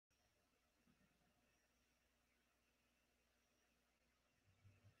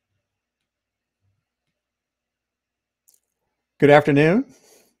Good afternoon,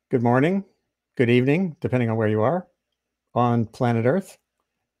 good morning, good evening, depending on where you are on planet Earth.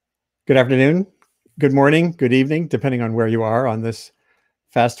 Good afternoon, good morning, good evening, depending on where you are on this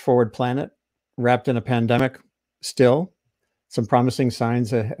fast forward planet wrapped in a pandemic still. Some promising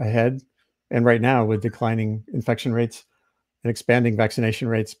signs ahead. And right now with declining infection rates and expanding vaccination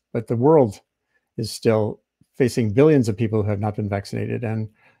rates, but the world is still facing billions of people who have not been vaccinated and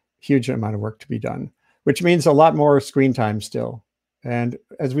huge amount of work to be done, which means a lot more screen time still. And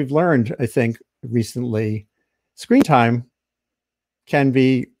as we've learned, I think recently, screen time can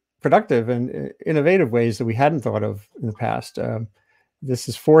be productive and innovative ways that we hadn't thought of in the past. This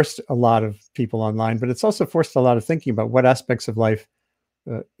has forced a lot of people online, but it's also forced a lot of thinking about what aspects of life,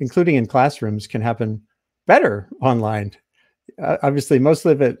 including in classrooms, can happen better online. Obviously, most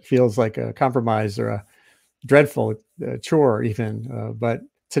of it feels like a compromise or a dreadful chore even. But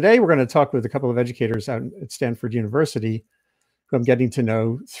today we're going to talk with a couple of educators out at Stanford University who I'm getting to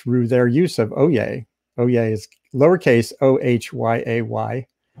know through their use of ohyay. Ohyay is lowercase ohyay.co.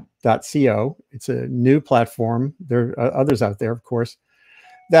 It's a new platform. There are others out there, of course,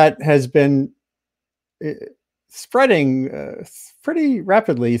 that has been spreading pretty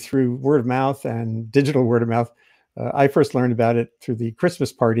rapidly through word of mouth and digital word of mouth. I first learned about it through the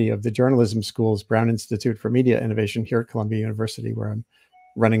Christmas party of the journalism school's Brown Institute for Media Innovation here at Columbia University, where I'm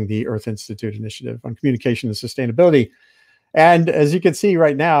running the Earth Institute initiative on communication and sustainability. And as you can see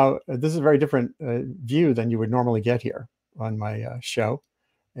right now, this is a very different view than you would normally get here on my show.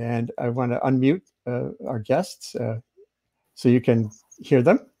 And I want to unmute our guests so you can hear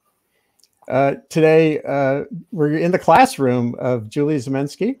them. Today, we're in the classroom of Julie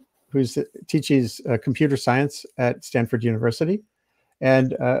Zelenski, who teaches computer science at Stanford University,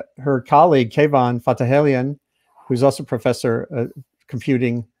 and her colleague, Kayvon Fatahalian, who's also professor of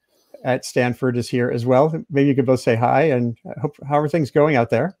computing at Stanford, is here as well. Maybe you could both say hi, and how are things going out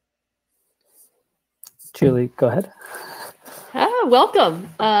there? Julie, go ahead. Welcome.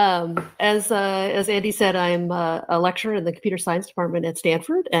 As Andy said, I'm a lecturer in the computer science department at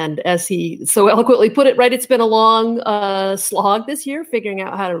Stanford. And as he so eloquently put it, right, it's been a long slog this year, figuring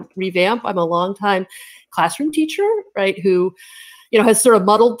out how to revamp. I'm a longtime classroom teacher, right, who has sort of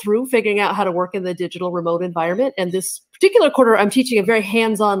muddled through figuring out how to work in the digital remote environment. And this particular quarter, I'm teaching a very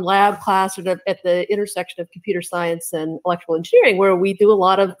hands-on lab class at the intersection of computer science and electrical engineering, where we do a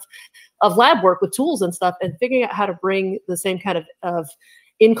lot of lab work with tools and stuff, and figuring out how to bring the same kind of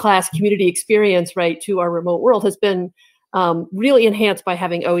in-class community experience, right, to our remote world has been really enhanced by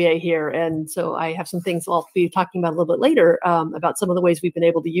having ohyay here. And so I have some things I'll be talking about a little bit later about some of the ways we've been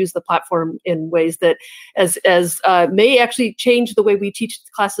able to use the platform in ways that as may actually change the way we teach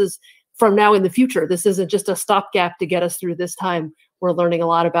classes from now in the future. This isn't just a stopgap to get us through this time. We're learning a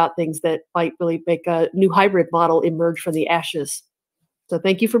lot about things that might really make a new hybrid model emerge from the ashes. So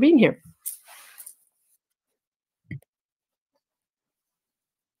thank you for being here.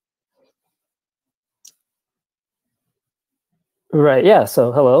 Right, yeah,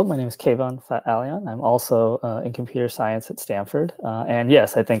 so hello, my name is Kayvon Fatahalian. I'm also in computer science at Stanford. And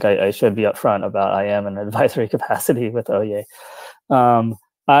yes, I think I should be upfront about I am in an advisory capacity with ohyay.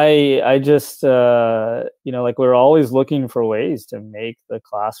 I just, like we're always looking for ways to make the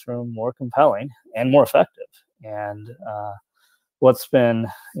classroom more compelling and more effective. And what's been,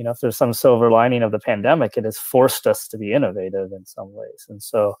 if there's some silver lining of the pandemic, it has forced us to be innovative in some ways. And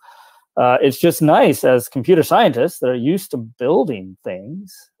so it's just nice as computer scientists that are used to building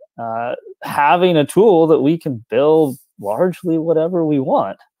things, having a tool that we can build largely whatever we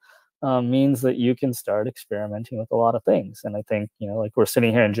want means that you can start experimenting with a lot of things. And I think, like we're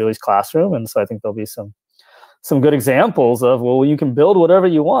sitting here in Julie's classroom, and so I think there'll be some good examples of, well, you can build whatever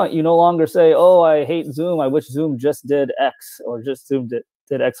you want. You no longer say, oh, I hate Zoom. I wish Zoom just did X, or just Zoom did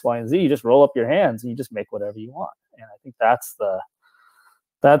X, Y, and Z. You just roll up your hands and you just make whatever you want. And I think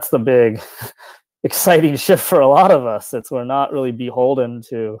that's the big exciting shift for a lot of us. We're not really beholden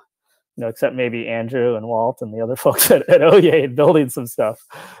to, except maybe Andrew and Walt and the other folks at ohyay building some stuff.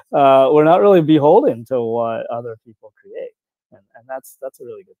 We're not really beholden to what other people create. And that's a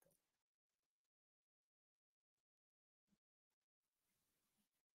really good thing.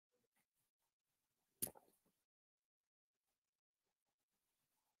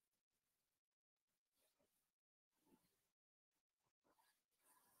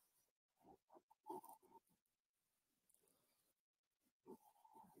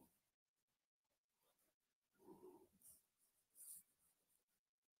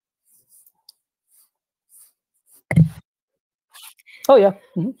 Oh, yeah.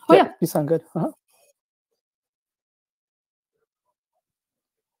 Mm-hmm. Oh, yeah. You sound good.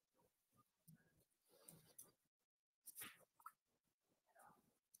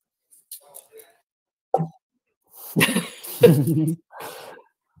 So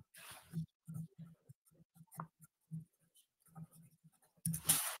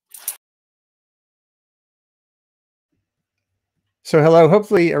hello,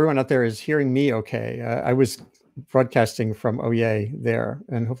 hopefully everyone out there is hearing me okay. I was broadcasting from ohyay there,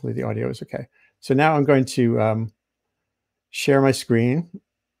 and hopefully the audio is okay. So now I'm going to share my screen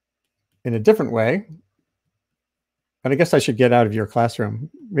in a different way. And I guess I should get out of your classroom.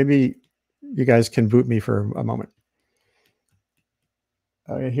 Maybe you guys can boot me for a moment.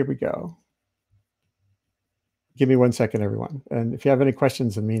 Here we go. Give me 1 second, everyone. And if you have any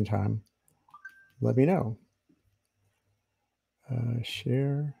questions in the meantime, let me know.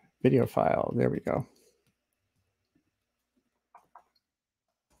 Share video file. There we go.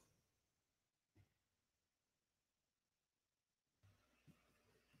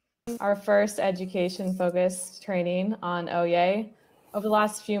 Our first education-focused training on ohyay. Over the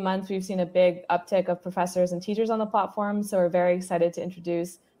last few months, we've seen a big uptick of professors and teachers on the platform, so we're very excited to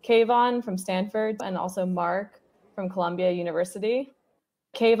introduce Kayvon from Stanford and also Mark from Columbia University.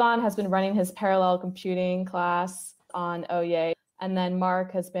 Kayvon has been running his parallel computing class on ohyay, and then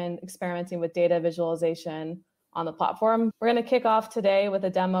Mark has been experimenting with data visualization on the platform. We're going to kick off today with a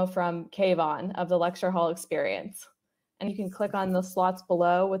demo from Kayvon of the lecture hall experience. And you can click on the slots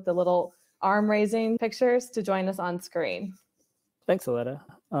below with the little arm raising pictures to join us on screen. Thanks, Aletta.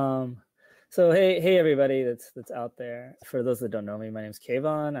 So hey everybody that's out there. For those that don't know me, my name is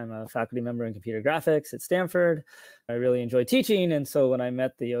Kayvon. I'm a faculty member in computer graphics at Stanford. I really enjoy teaching, and so when I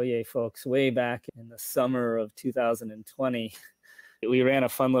met the ohyay folks way back in the summer of 2020, we ran a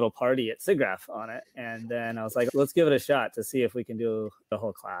fun little party at SIGGRAPH on it, and then I was like, let's give it a shot to see if we can do the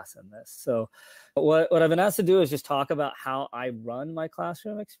whole class in this. So what I've been asked to do is just talk about how I run my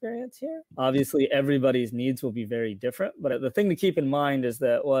classroom experience here. Obviously, everybody's needs will be very different, but the thing to keep in mind is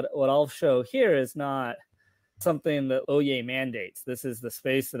that what I'll show here is not something that ohyay mandates. This is the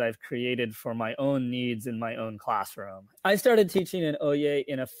space that I've created for my own needs in my own classroom. I started teaching in ohyay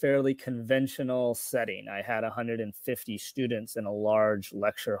in a fairly conventional setting. I had 150 students in a large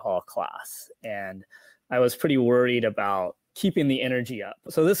lecture hall class, and I was pretty worried about keeping the energy up.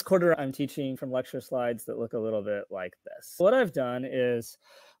 So this quarter, I'm teaching from lecture slides that look a little bit like this. What I've done is,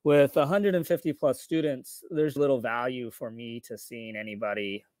 with 150 plus students, there's little value for me to seeing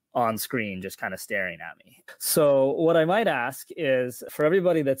anybody on screen just kind of staring at me. So what I might ask is, for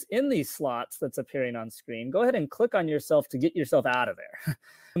everybody that's in these slots that's appearing on screen, go ahead and click on yourself to get yourself out of there.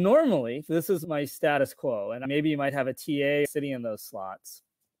 Normally, this is my status quo, and maybe you might have a TA sitting in those slots,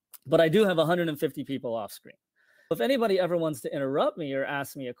 but I do have 150 people off screen. If anybody ever wants to interrupt me or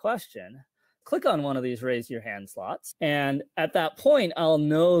ask me a question, click on one of these raise your hand slots. And at that point, I'll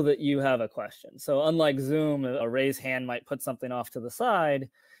know that you have a question. So unlike Zoom, a raise hand might put something off to the side.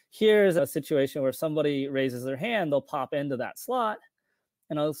 Here's a situation where somebody raises their hand, they'll pop into that slot,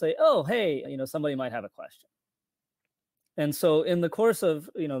 and I'll say, oh, hey, somebody might have a question. And so in the course of,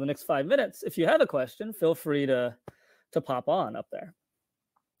 the next 5 minutes, if you have a question, feel free to pop on up there.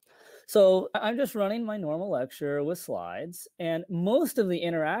 So I'm just running my normal lecture with slides, and most of the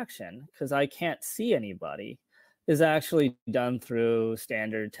interaction, because I can't see anybody, is actually done through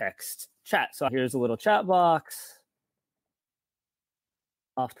standard text chat. So here's a little chat box.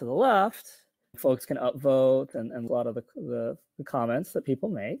 Off to the left, folks can upvote and a lot of the comments that people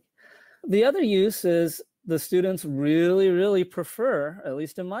make. The other use is the students really, really prefer, at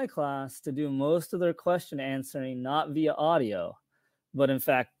least in my class, to do most of their question answering not via audio, but in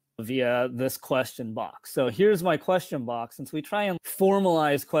fact, via this question box. So here's my question box. Since we try and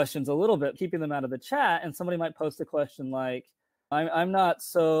formalize questions a little bit, keeping them out of the chat, and somebody might post a question like, I'm not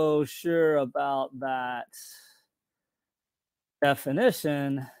so sure about that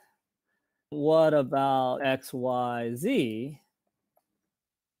definition. What about X, Y, Z?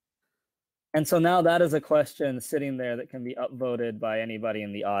 And so now that is a question sitting there that can be upvoted by anybody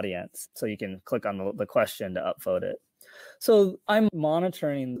in the audience. So you can click on the question to upvote it. So I'm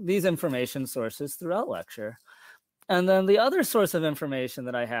monitoring these information sources throughout lecture. And then the other source of information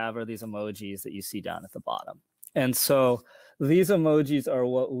that I have are these emojis that you see down at the bottom. And so these emojis are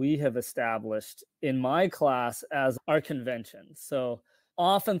what we have established in my class as our convention. So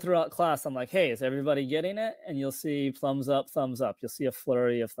often throughout class, I'm like, hey, is everybody getting it? And you'll see thumbs up, thumbs up. You'll see a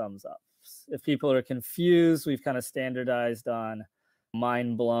flurry of thumbs up. If people are confused, we've kind of standardized on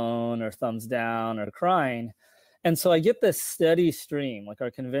mind blown or thumbs down or crying. And so I get this steady stream, like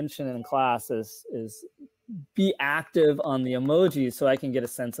our convention in class is be active on the emojis so I can get a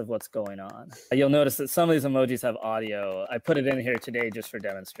sense of what's going on. You'll notice that some of these emojis have audio. I put it in here today just for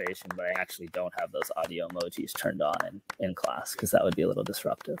demonstration, but I actually don't have those audio emojis turned on in class because that would be a little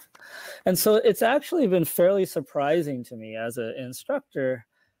disruptive. And so it's actually been fairly surprising to me as an instructor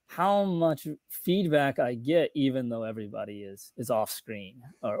how much feedback I get, even though everybody is off screen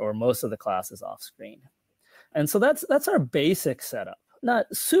or most of the class is off screen. And so that's our basic setup. Not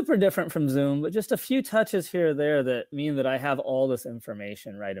super different from Zoom, but just a few touches here or there that mean that I have all this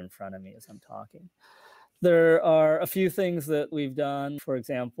information right in front of me as I'm talking. There are a few things that we've done. For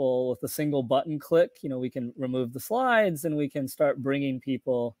example, with a single button click, we can remove the slides and we can start bringing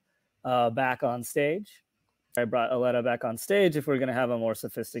people back on stage. I brought Aletta back on stage if we're going to have a more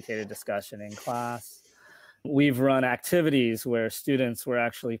sophisticated discussion in class. We've run activities where students were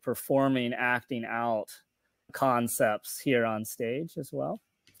actually performing, acting out concepts here on stage as well.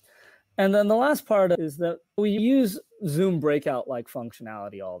 And then the last part is that we use Zoom breakout-like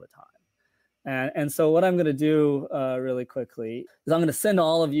functionality all the time. And so what I'm going to do really quickly is I'm going to send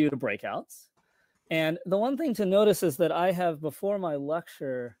all of you to breakouts. And the one thing to notice is that I have, before my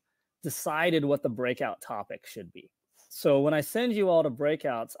lecture, decided what the breakout topic should be. So when I send you all to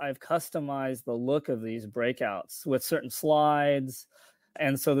breakouts, I've customized the look of these breakouts with certain slides.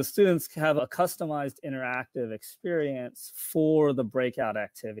 And so the students have a customized interactive experience for the breakout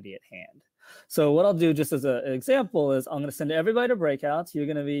activity at hand. So what I'll do just as an example is I'm going to send everybody to breakouts. You're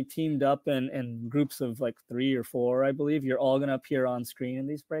going to be teamed up in groups of like 3 or 4, I believe. You're all going to appear on screen in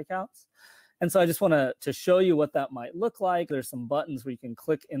these breakouts. And so I just want to show you what that might look like. There's some buttons where you can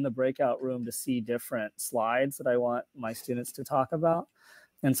click in the breakout room to see different slides that I want my students to talk about.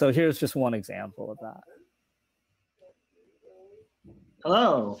 And so here's just one example of that.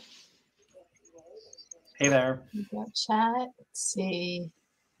 Hello. Hey there. We've got chat. Let's see.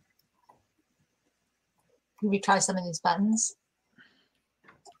 Can we try some of these buttons?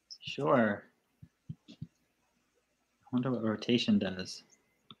 Sure. I wonder what rotation does.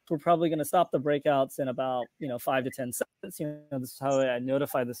 We're probably going to stop the breakouts in about 5 to 10 seconds. This is how I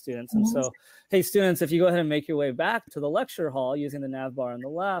notify the students. And so, hey, students, if you go ahead and make your way back to the lecture hall using the nav bar on the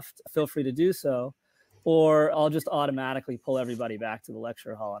left, feel free to do so. Or I'll just automatically pull everybody back to the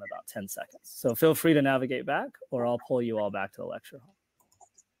lecture hall in about 10 seconds. So feel free to navigate back, or I'll pull you all back to the lecture hall.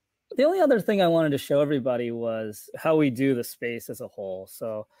 The only other thing I wanted to show everybody was how we do the space as a whole.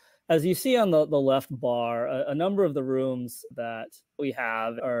 So as you see on the left bar, a number of the rooms that we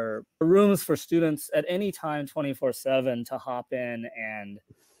have are rooms for students at any time 24/7 to hop in and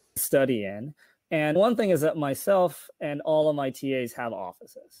study in. And one thing is that myself and all of my TAs have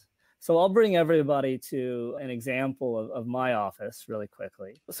offices. So I'll bring everybody to an example of my office really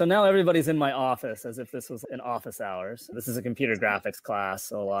quickly. So now everybody's in my office as if this was an office hours. This is a computer graphics class,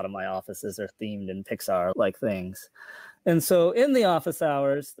 so a lot of my offices are themed in Pixar-like things. And so in the office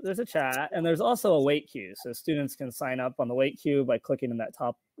hours, there's a chat, and there's also a wait queue. So students can sign up on the wait queue by clicking in that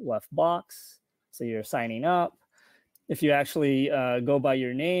top left box. So you're signing up. If you actually go by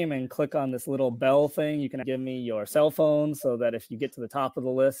your name and click on this little bell thing, you can give me your cell phone so that if you get to the top of the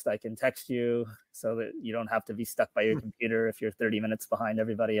list, I can text you so that you don't have to be stuck by your computer if you're 30 minutes behind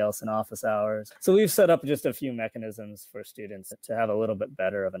everybody else in office hours. So we've set up just a few mechanisms for students to have a little bit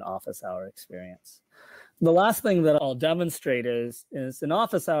better of an office hour experience. The last thing that I'll demonstrate is in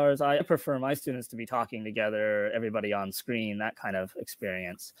office hours, I prefer my students to be talking together, everybody on screen, that kind of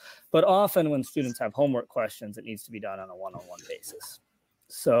experience. But often when students have homework questions, it needs to be done on a one-on-one basis.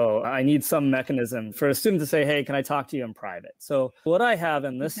 So I need some mechanism for a student to say, hey, can I talk to you in private? So what I have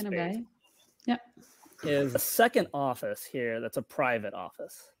in this space is a second office here that's a private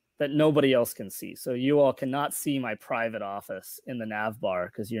office that nobody else can see. So you all cannot see my private office in the nav bar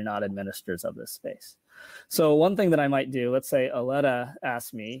because you're not administrators of this space. So one thing that I might do, let's say Aletta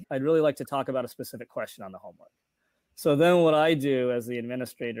asked me, I'd really like to talk about a specific question on the homework. So then what I do as the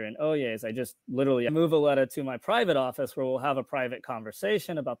administrator in ohyay is I just literally move Aletta to my private office where we'll have a private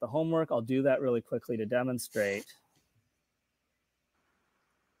conversation about the homework. I'll do that really quickly to demonstrate.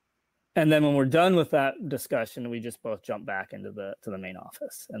 And then when we're done with that discussion, we just both jump back into the main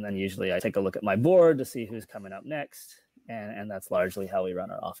office. And then usually I take a look at my board to see who's coming up next. And that's largely how we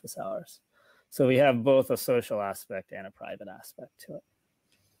run our office hours. So we have both a social aspect and a private aspect to it.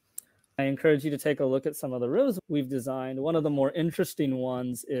 I encourage you to take a look at some of the rooms we've designed. One of the more interesting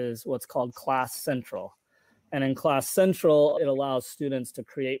ones is what's called Class Central. And in Class Central, it allows students to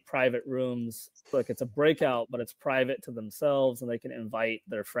create private rooms. Like it's a breakout, but it's private to themselves, and they can invite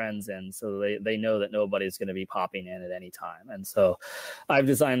their friends in so they know that nobody's going to be popping in at any time. And so I've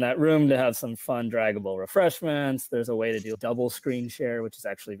designed that room to have some fun, draggable refreshments. There's a way to do double screen share, which is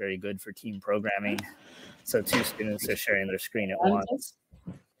actually very good for team programming. So 2 students are sharing their screen at once.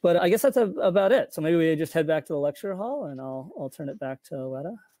 But I guess that's about it. So maybe we just head back to the lecture hall, and I'll turn it back to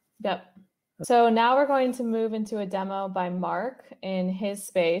Letta. Yep. So now we're going to move into a demo by Mark in his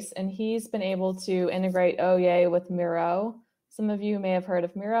space, and he's been able to integrate ohyay with Miro. Some of you may have heard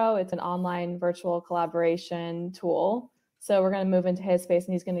of Miro. It's an online virtual collaboration tool. So we're going to move into his space,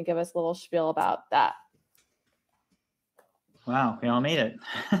 and he's going to give us a little spiel about that. Wow, we all made it.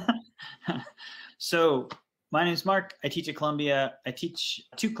 So my name's Mark. I teach at Columbia. I teach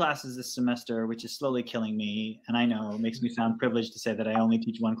 2 classes this semester, which is slowly killing me. And I know it makes me sound privileged to say that I only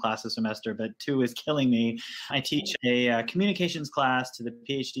teach 1 class a semester, but 2 is killing me. I teach a communications class to the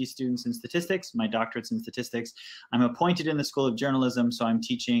PhD students in statistics, my doctorate's in statistics. I'm appointed in the School of Journalism, so I'm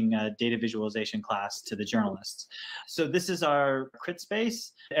teaching a data visualization class to the journalists. So this is our crit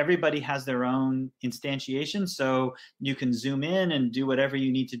space. Everybody has their own instantiation, so you can zoom in and do whatever you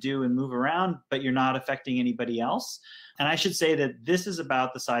need to do and move around, but you're not affecting anybody else. And I should say that this is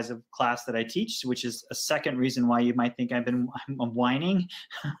about the size of class that I teach, which is a second reason why you might think I'm whining,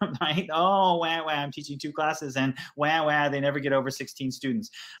 right? Oh, wah, wah, I'm teaching 2 classes, and wah, wah, they never get over 16 students.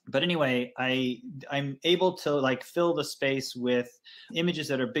 But anyway, I'm able to like fill the space with images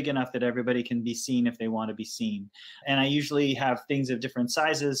that are big enough that everybody can be seen if they want to be seen. And I usually have things of different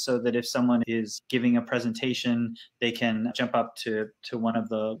sizes so that if someone is giving a presentation, they can jump up to one of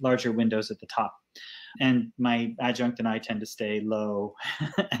the larger windows at the top. And my adjunct and I tend to stay low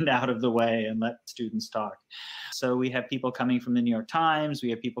and out of the way and let students talk. So we have people coming from the New York Times. We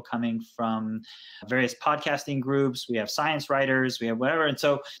have people coming from various podcasting groups. We have science writers. We have whatever. And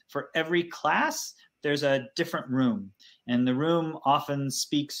so for every class, there's a different room. And the room often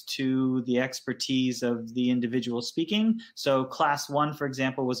speaks to the expertise of the individual speaking. So class 1, for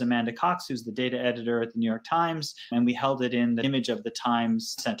example, was Amanda Cox, who's the data editor at the New York Times. And we held it in the Image of the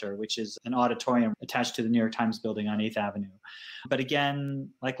Times Center, which is an auditorium attached to the New York Times building on 8th Avenue. But again,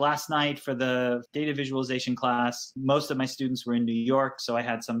 like last night for the data visualization class, most of my students were in New York. So I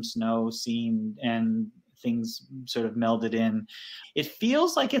had some snow scene and things sort of melded in. It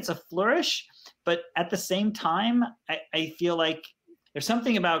feels like it's a flourish. But at the same time, I feel like there's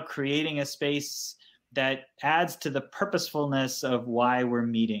something about creating a space that adds to the purposefulness of why we're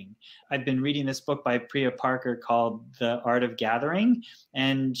meeting. I've been reading this book by Priya Parker called The Art of Gathering,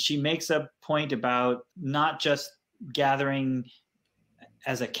 and she makes a point about not just gathering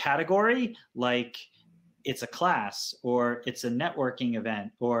as a category, like it's a class or it's a networking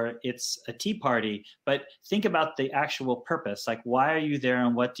event or it's a tea party, but think about the actual purpose. Like, why are you there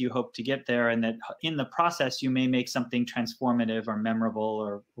and what do you hope to get there? And that in the process, you may make something transformative or memorable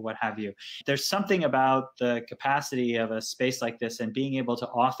or what have you. There's something about the capacity of a space like this and being able to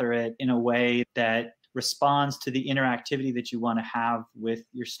author it in a way that responds to the interactivity that you want to have with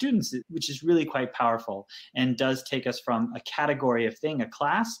your students, which is really quite powerful and does take us from a category of thing, a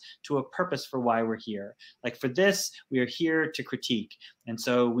class, to a purpose for why we're here. Like for this, we are here to critique. And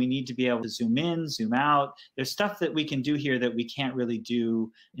so we need to be able to zoom in, zoom out. There's stuff that we can do here that we can't really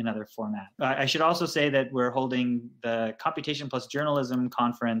do in other formats. I should also say that we're holding the Computation Plus Journalism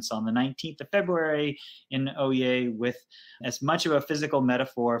Conference on the 19th of February in ohyay with as much of a physical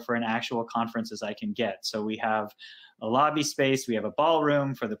metaphor for an actual conference as I can get. So we have a lobby space, we have a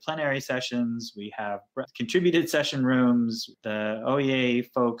ballroom for the plenary sessions, we have contributed session rooms. The ohyay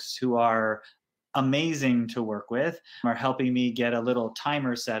folks who are amazing to work with are helping me get a little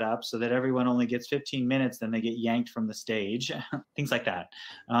timer set up so that everyone only gets 15 minutes, then they get yanked from the stage, things like that.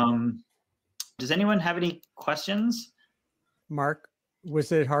 Does anyone have any questions? Mark,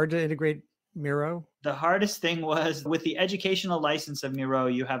 was it hard to integrate Miro? The hardest thing was with the educational license of Miro,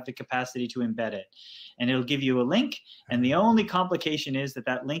 you have the capacity to embed it. And it'll give you a link. And the only complication is that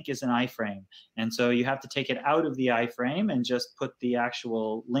that link is an iframe. And so you have to take it out of the iframe and just put the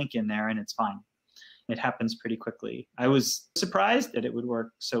actual link in there and it's fine. It happens pretty quickly. I was surprised that it would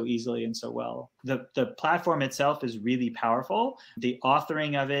work so easily and so well. The platform itself is really powerful. The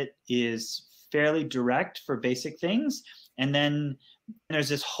authoring of it is fairly direct for basic things. And then there's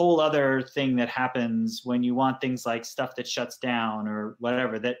this whole other thing that happens when you want things like stuff that shuts down or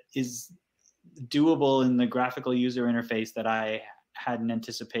whatever that is doable in the graphical user interface that I hadn't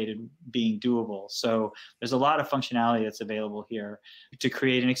anticipated being doable. So there's a lot of functionality that's available here to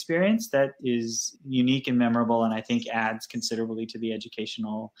create an experience that is unique and memorable, and I think adds considerably to the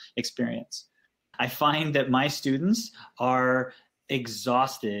educational experience. I find that my students are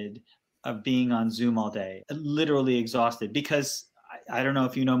exhausted of being on Zoom all day, literally exhausted, because I don't know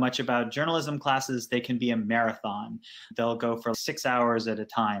if you know much about journalism classes. They can be a marathon. They'll go for 6 hours at a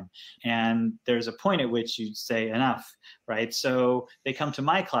time. And there's a point at which you say enough, right? So they come to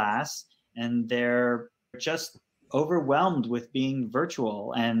my class and they're just overwhelmed with being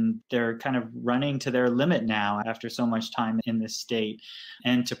virtual, and they're kind of running to their limit now after so much time in this state.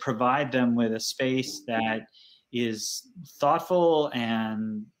 And to provide them with a space that is thoughtful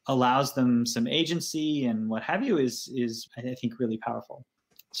and allows them some agency and what have you is I think really powerful.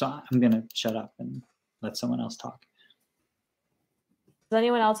 So I'm going to shut up and let someone else talk. Does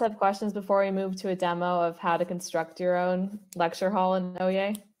anyone else have questions before we move to a demo of how to construct your own lecture hall in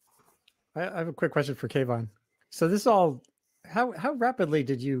ohyay? I have a quick question for Kayvon. So this all, how rapidly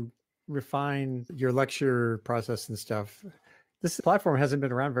did you refine your lecture process and stuff? This platform hasn't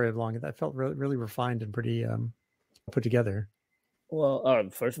been around very long. That felt really refined and pretty put together. Well,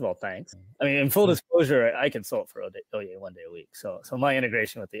 first of all, thanks. I mean, in full disclosure, I consult for ohyay 1 day a week. So my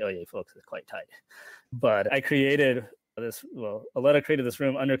integration with the ohyay folks is quite tight. But I created this, well, Aletta created this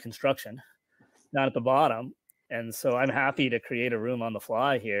room under construction, not at the bottom. And so I'm happy to create a room on the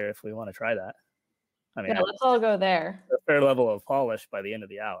fly here if we want to try that. I mean, yeah, let's all go there. A fair level of polish by the end of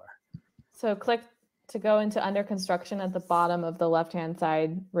the hour. So click to go into under construction at the bottom of the left-hand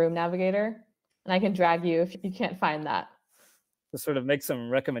side room navigator. And I can drag you if you can't find that. To sort of make some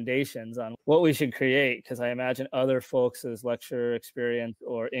recommendations on what we should create, because I imagine other folks' lecture experience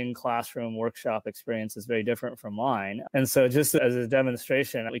or in-classroom workshop experience is very different from mine. And so just as a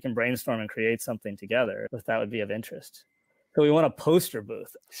demonstration, we can brainstorm and create something together if that would be of interest. So we want a poster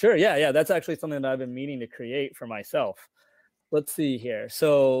booth. Sure, yeah, that's actually something that I've been meaning to create for myself. Let's see here.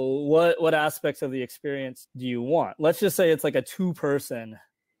 So what aspects of the experience do you want? Let's just say it's like a 2-person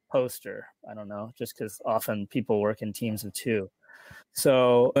poster. I don't know, just because often people work in teams of 2.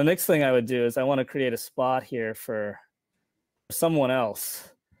 So the next thing I would do is I want to create a spot here for someone else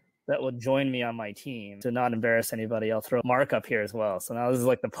that will join me on my team. To not embarrass anybody, I'll throw Mark up here as well. So now this is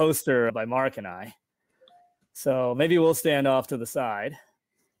like the poster by Mark and I. So maybe we'll stand off to the side.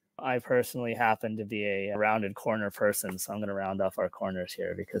 I personally happen to be a rounded corner person, so I'm going to round off our corners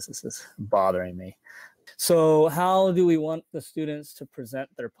here because this is bothering me. So how do we want the students to present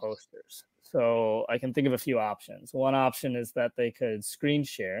their posters? So I can think of a few options. One option is that they could screen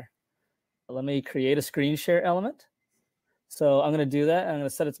share. Let me create a screen share element. So I'm going to do that. I'm going to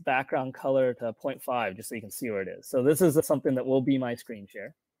set its background color to 0.5 just so you can see where it is. So this is something that will be my screen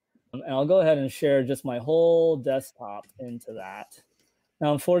share. And I'll go ahead and share just my whole desktop into that.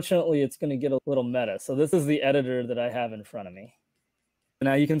 Now, unfortunately, it's going to get a little meta. So this is the editor that I have in front of me.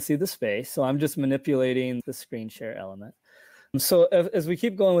 Now you can see the space. So I'm just manipulating the screen share element. So as we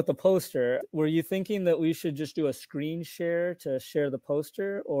keep going with the poster, were you thinking that we should just do a screen share to share the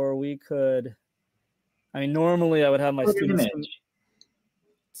poster? Or we could, I mean, normally I would have my students.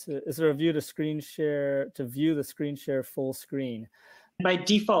 Is there a view to screen share, to view the screen share full screen? By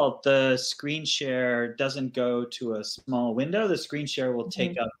default, the screen share doesn't go to a small window. The screen share will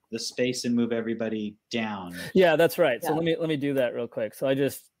take up the space and move everybody down. Yeah, that's right. So let me do that real quick. So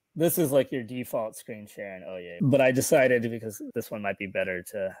this is like your default screen share in ohyay, but I decided because this one might be better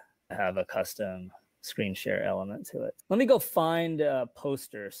to have a custom screen share element to it. Let me go find a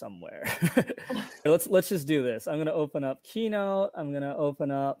poster somewhere. Let's just do this. I'm going to open up Keynote. I'm going to open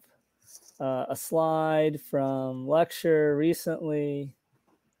up a slide from lecture recently.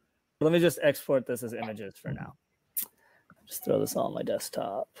 Let me just export this as images for now. Just throw this all on my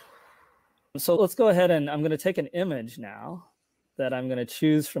desktop. So let's go ahead and I'm going to take an image now that I'm going to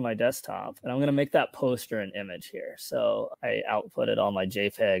choose from my desktop, and I'm going to make that poster an image here. So I outputted all my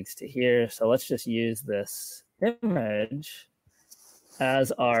JPEGs to here. So let's just use this image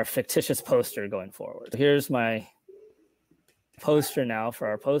as our fictitious poster going forward. So here's my poster now for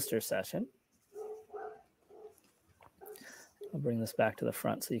our poster session. I'll bring this back to the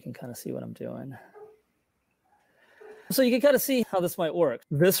front so you can kind of see what I'm doing. So you can kind of see how this might work.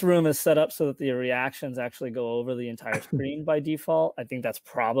 This room is set up so that the reactions actually go over the entire screen by default. I think that's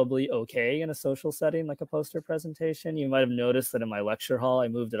probably okay in a social setting like a poster presentation. You might have noticed that in my lecture hall, I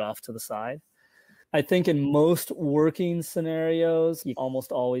moved it off to the side. I think in most working scenarios, you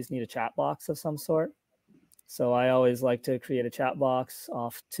almost always need a chat box of some sort. So I always like to create a chat box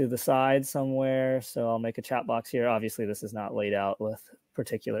off to the side somewhere. So I'll make a chat box here. Obviously, this is not laid out with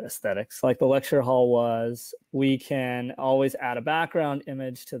particular aesthetics like the lecture hall was. We can always add a background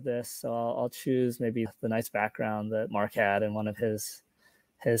image to this. So I'll choose maybe the nice background that Mark had in one of his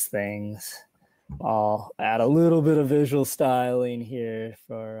things. I'll add a little bit of visual styling here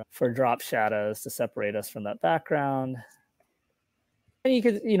for drop shadows to separate us from that background. And you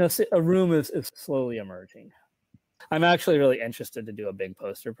could, see a room is slowly emerging. I'm actually really interested to do a big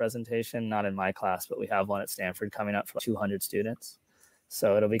poster presentation, not in my class, but we have one at Stanford coming up for 200 students.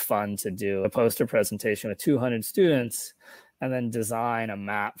 So it'll be fun to do a poster presentation with 200 students and then design a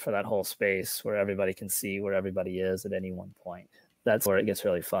map for that whole space where everybody can see where everybody is at any one point. That's where it gets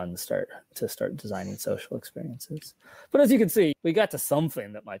really fun to start designing social experiences. But as you can see, we got to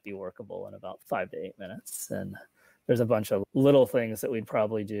something that might be workable in about 5 to 8 minutes. And there's a bunch of little things that we'd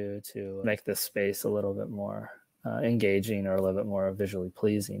probably do to make this space a little bit more engaging or a little bit more visually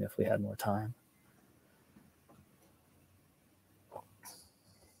pleasing if we had more time.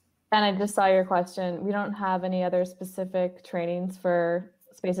 And I just saw your question. We don't have any other specific trainings for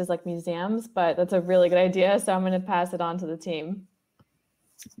spaces like museums, but that's a really good idea. So I'm going to pass it on to the team.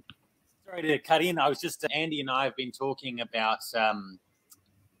 Sorry to cut in. I was just, Andy and I have been talking about, I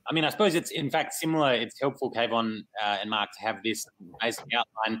mean, I suppose it's in fact similar. It's helpful, Kayvon and Mark, to have this basic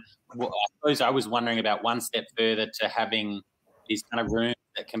outline. Well, I suppose I was wondering about one step further to having these kind of rooms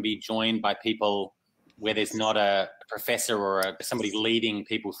that can be joined by people where there's not a professor or somebody leading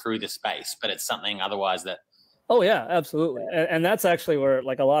people through the space, but it's something otherwise that. Oh yeah, absolutely. And that's actually where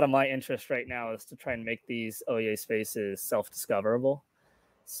like a lot of my interest right now is to try and make these ohyay spaces self-discoverable.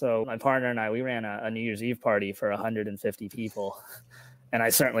 So my partner and I, we ran a New Year's Eve party for 150 people. And I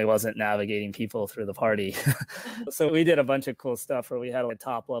certainly wasn't navigating people through the party. So we did a bunch of cool stuff where we had a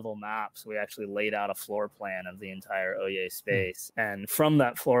top level map. So we actually laid out a floor plan of the entire ohyay space. And from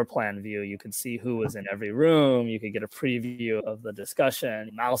that floor plan view, you could see who was in every room. You could get a preview of the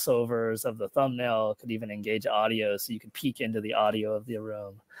discussion, mouse overs of the thumbnail, could even engage audio. So you could peek into the audio of the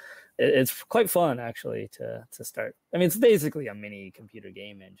room. It's quite fun, actually, to start. I mean, it's basically a mini computer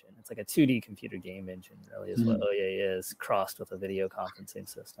game engine. It's like a 2D computer game engine, really, is what ohyay is, crossed with a video conferencing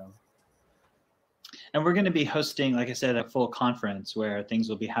system. And we're going to be hosting, like I said, a full conference where things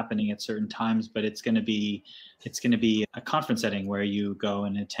will be happening at certain times, but it's going to be a conference setting where you go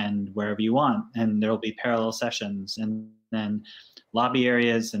and attend wherever you want, and there will be parallel sessions, and then lobby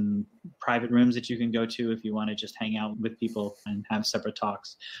areas and private rooms that you can go to if you want to just hang out with people and have separate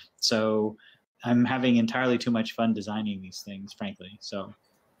talks. So I'm having entirely too much fun designing these things, frankly. So.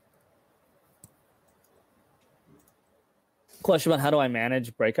 Question about how do I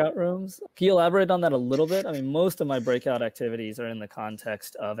manage breakout rooms? Can you elaborate on that a little bit? I mean, most of my breakout activities are in the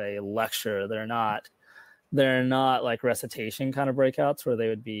context of a lecture. They're not like recitation kind of breakouts where they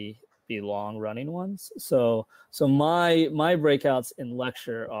would be long running ones. So my breakouts in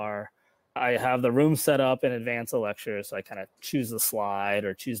lecture are, I have the room set up in advance of lecture. So I kind of choose the slide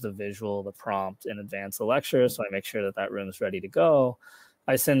or choose the visual, the prompt in advance of lecture. So I make sure that room is ready to go.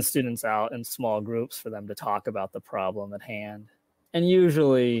 I send students out in small groups for them to talk about the problem at hand. And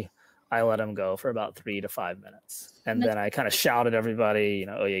usually I let them go for about 3 to 5 minutes. And then I kind of shout at everybody. You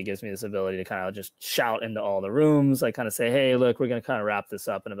know, ohyay gives me this ability to kind of just shout into all the rooms. I kind of say, hey, look, we're going to kind of wrap this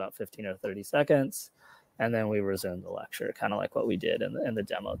up in about 15 or 30 seconds. And then we resume the lecture, kind of like what we did in the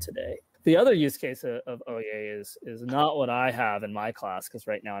demo today. The other use case of ohyay is not what I have in my class, because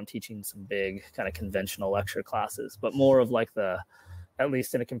right now I'm teaching some big kind of conventional lecture classes, but more of like at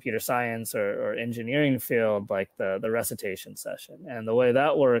least in a computer science or engineering field, like the recitation session. And the way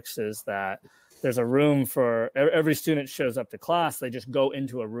that works is that there's a room for every student shows up to class. They just go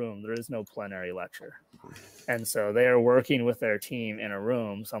into a room. There is no plenary lecture. And so they are working with their team in a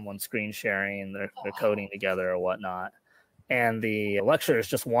room, someone screen sharing, they're coding together or whatnot. And the lecturers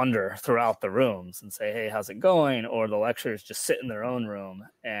just wander throughout the rooms and say, hey, how's it going? Or the lecturers just sit in their own room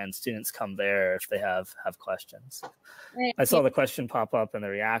and students come there if they have questions. I saw the question pop up in the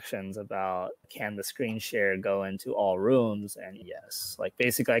reactions about, can the screen share go into all rooms? And yes, like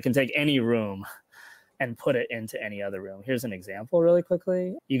basically I can take any room and put it into any other room. Here's an example really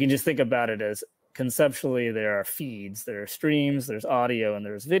quickly. You can just think about it as conceptually, there are feeds, there are streams, there's audio, and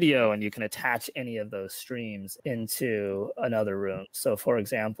there's video, and you can attach any of those streams into another room. So for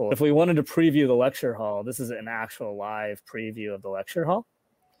example, if we wanted to preview the lecture hall, this is an actual live preview of the lecture hall.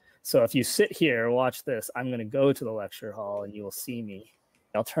 So if you sit here, watch this, I'm going to go to the lecture hall and you will see me.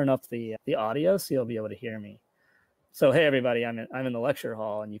 I'll turn up the audio so you'll be able to hear me. So hey everybody, I'm in the lecture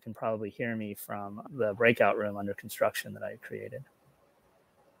hall, and you can probably hear me from the breakout room under construction that I created.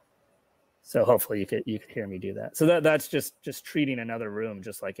 So hopefully you could hear me do that. So that's just treating another room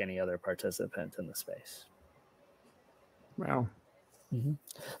just like any other participant in the space. Wow. Mm-hmm.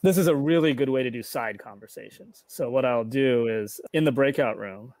 This is a really good way to do side conversations. So what I'll do is in the breakout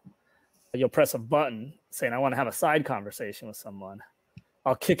room, you'll press a button saying, I want to have a side conversation with someone.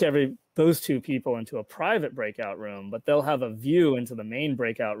 I'll kick those two people into a private breakout room, but they'll have a view into the main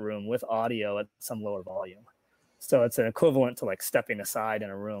breakout room with audio at some lower volume. So it's an equivalent to like stepping aside in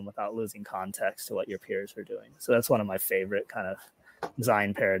a room without losing context to what your peers are doing. So that's one of my favorite kind of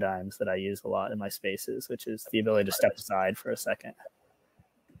design paradigms that I use a lot in my spaces, which is the ability to step aside for a second.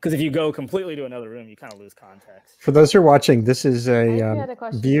 Because if you go completely to another room, you kind of lose context. For those who are watching, this is I a had a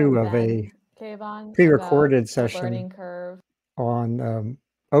question view from of a Kayvon pre-recorded about the session learning curve. on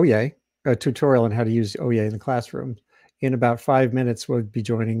ohyay, a tutorial on how to use ohyay in the classroom. In about 5 minutes, we'll be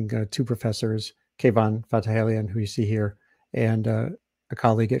joining two professors, Kayvon, Fatahalian, who you see here, and a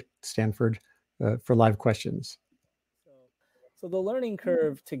colleague at Stanford for live questions. So the learning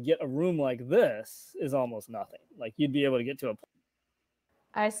curve to get a room like this is almost nothing. Like you'd be able to get to a.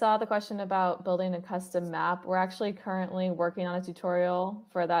 I saw the question about building a custom map. We're actually currently working on a tutorial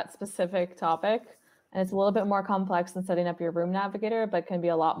for that specific topic. And it's a little bit more complex than setting up your room navigator, but can be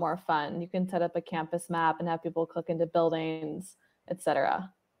a lot more fun. You can set up a campus map and have people click into buildings,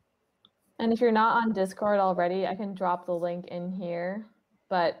 etc. And if you're not on Discord already, I can drop the link in here.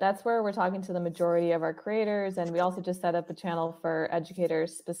 But that's where we're talking to the majority of our creators. And we also just set up a channel for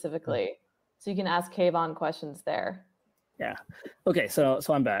educators specifically. So you can ask Kayvon questions there. Yeah. Okay, so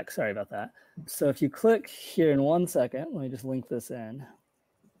I'm back. Sorry about that. So if you click here in 1 second, let me just link this in.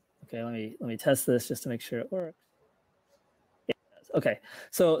 Okay, let me test this just to make sure it works. Yeah, it does. Okay,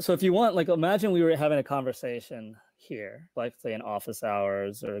 so if you want, like, imagine we were having a conversation here, like say in office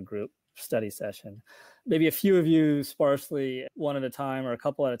hours or a group study session. Maybe a few of you sparsely, one at a time or a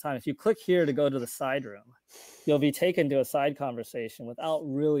couple at a time. If you click here to go to the side room, you'll be taken to a side conversation without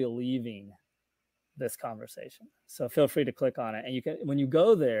really leaving this conversation. So feel free to click on it. And you can, when you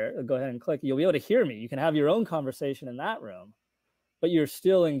go there, go ahead and click, you'll be able to hear me. You can have your own conversation in that room, but you're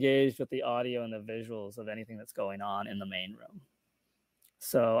still engaged with the audio and the visuals of anything that's going on in the main room.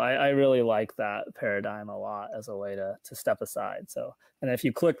 So I really like that paradigm a lot as a way to step aside. So, and if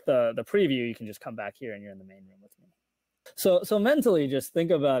you click the preview, you can just come back here and you're in the main room with me. So mentally, just think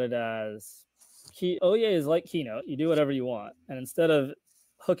about it as ohyay is like Keynote. You do whatever you want. And instead of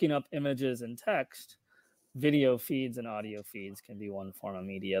hooking up images and text, video feeds and audio feeds can be one form of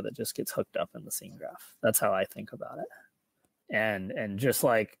media that just gets hooked up in the scene graph. That's how I think about it. And just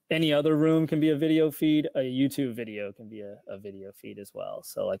like any other room can be a video feed, a YouTube video can be a video feed as well.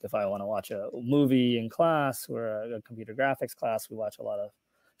 So like if I want to watch a movie in class or a computer graphics class, we watch a lot of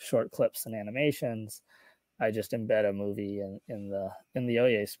short clips and animations. I just embed a movie in the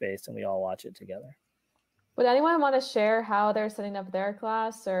ohyay space and we all watch it together. Would anyone want to share how they're setting up their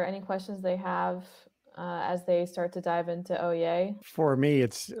class or any questions they have as they start to dive into ohyay? For me,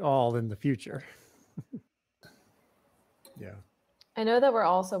 it's all in the future. Yeah. I know that we're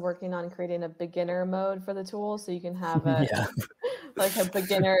also working on creating a beginner mode for the tool, so you can have a like a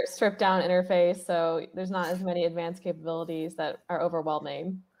beginner stripped down interface. So there's not as many advanced capabilities that are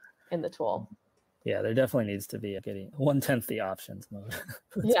overwhelming in the tool. Yeah, there definitely needs to be a getting 1/10 the options mode.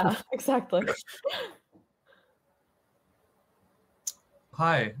 Yeah, exactly.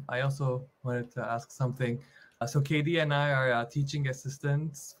 Hi, I also wanted to ask something. So Katie and I are teaching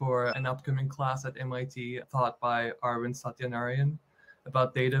assistants for an upcoming class at MIT taught by Arvind Satyanarayan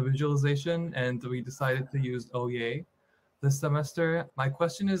about data visualization, and we decided to use ohyay this semester. My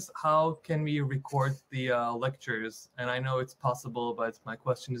question is, how can we record the lectures? And I know it's possible, but my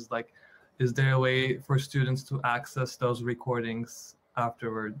question is like, is there a way for students to access those recordings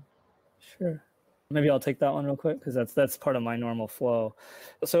afterward? Sure. Maybe I'll take that one real quick because that's part of my normal flow.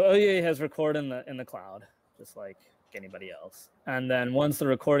 So ohyay has record in the cloud, just like anybody else. And then once the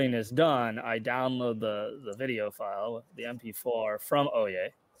recording is done, I download the video file, the MP4 from ohyay,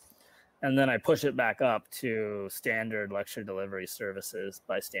 and then I push it back up to standard lecture delivery services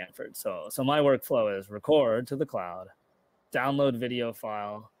by Stanford. So my workflow is record to the cloud, download video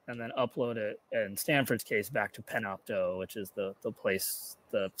file, and then upload it, in Stanford's case, back to Panopto, which is the place,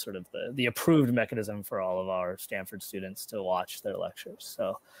 the sort of the approved mechanism for all of our Stanford students to watch their lectures.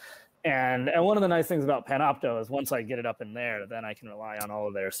 So, and one of the nice things about Panopto is once I get it up in there, then I can rely on all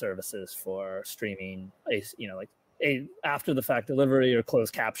of their services for streaming, like after the fact delivery or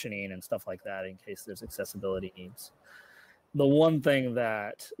closed captioning and stuff like that in case there's accessibility needs. The one thing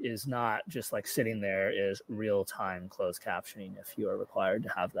that is not just like sitting there is real-time closed captioning if you are required to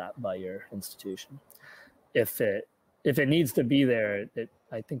have that by your institution. If it needs to be there,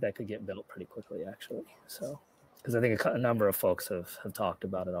 I think that could get built pretty quickly, actually. So, because I think a number of folks have talked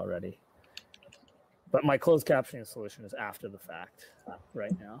about it already. But my closed captioning solution is after the fact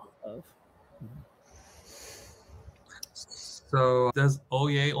right now. So does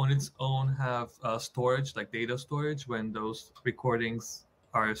ohyay on its own have storage, like data storage, when those recordings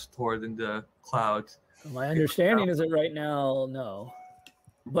are stored in the cloud? My understanding is that right now, no.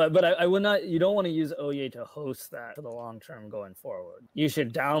 But I would not, you don't want to use ohyay to host that for the long term going forward. You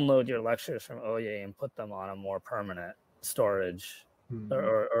should download your lectures from ohyay and put them on a more permanent storage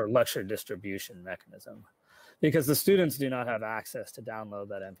or lecture distribution mechanism. Because the students do not have access to download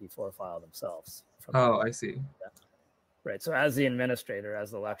that MP4 file themselves. Oh, I see. Right. So as the administrator,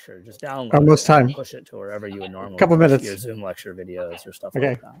 as the lecturer, just download Almost it time. and push it to wherever you would normally Couple push minutes. your Zoom lecture videos or stuff Okay.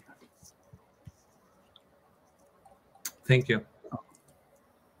 like that. Thank you.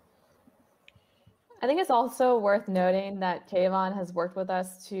 I think it's also worth noting that Kayvon has worked with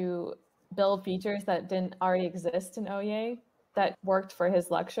us to build features that didn't already exist in ohyay that worked for his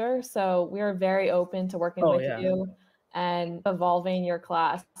lecture. So we are very open to working with you and evolving your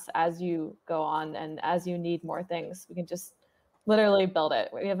class as you go on and as you need more things. We can just literally build it.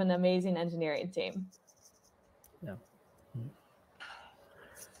 We have an amazing engineering team. Yeah.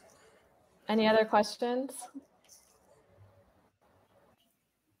 Any other questions?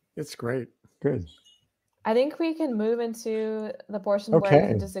 It's great. Good. I think we can move into the portion where you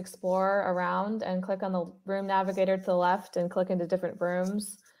can just explore around and click on the room navigator to the left and click into different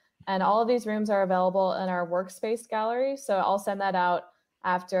rooms. And all of these rooms are available in our workspace gallery. So I'll send that out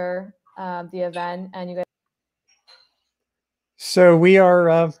after the event, and you guys. So we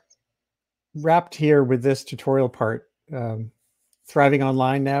are wrapped here with this tutorial part. Thriving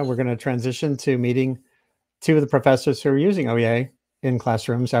online now, we're going to transition to meeting two of the professors who are using ohyay in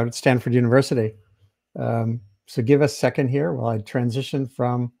classrooms out at Stanford University. So give us a second here while I transition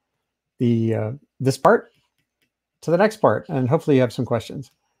from the this part to the next part, and hopefully you have some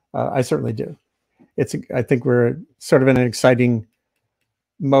questions. I certainly do. I think we're sort of in an exciting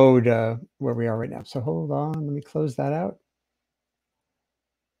mode where we are right now. So hold on, let me close that out.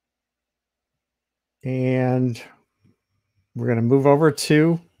 And we're going to move over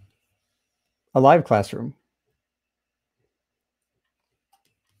to a live classroom.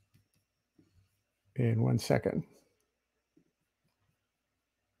 In 1 second.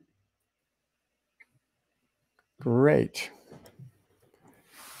 Great.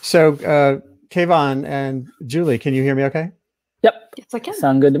 So Kayvon and Julie, can you hear me okay? Yep. Yes, I can.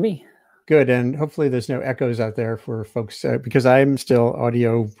 Sound good to me. Good. And hopefully there's no echoes out there for folks because I'm still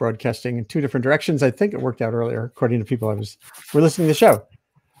audio broadcasting in two different directions. I think it worked out earlier, according to people were listening to the show.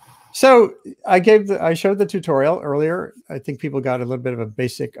 So I showed the tutorial earlier. I think people got a little bit of a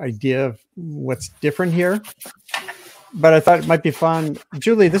basic idea of what's different here, but I thought it might be fun.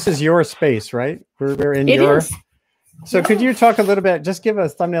 Julie, this is your space, right? We're in your. Is. So yeah. Could you talk a little bit, just give a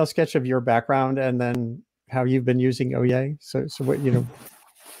thumbnail sketch of your background and then how you've been using ohyay? So what, you know.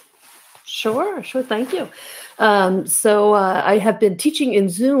 Sure. Thank you. So I have been teaching in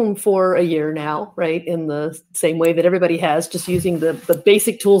Zoom for a year now, right? In the same way that everybody has, just using the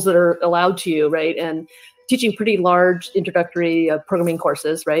basic tools that are allowed to you, right? And teaching pretty large introductory programming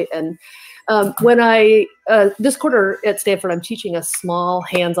courses, right? And when this quarter at Stanford, I'm teaching a small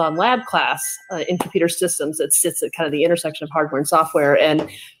hands-on lab class in computer systems that sits at kind of the intersection of hardware and software. And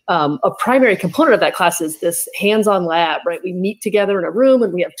a primary component of that class is this hands-on lab, right? We meet together in a room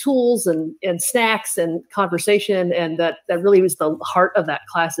and we have tools and snacks and conversation. And that really was the heart of that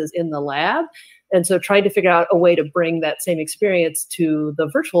class is in the lab. And so trying to figure out a way to bring that same experience to the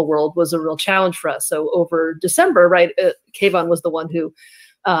virtual world was a real challenge for us. So over December, right, Kayvon was the one who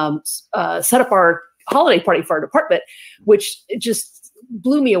set up our holiday party for our department, which just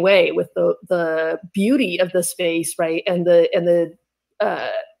blew me away with the beauty of the space, right, and the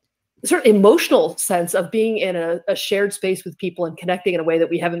sort of emotional sense of being in a shared space with people and connecting in a way that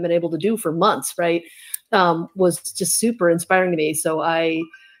we haven't been able to do for months, right, was just super inspiring to me. So I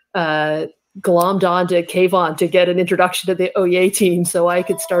glommed on to Kayvon to get an introduction to the ohyay team so I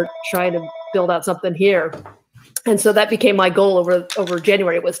could start trying to build out something here. And so that became my goal over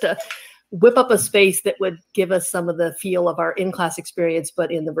January, was to whip up a space that would give us some of the feel of our in-class experience, but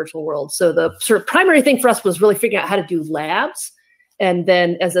in the virtual world. So the sort of primary thing for us was really figuring out how to do labs. And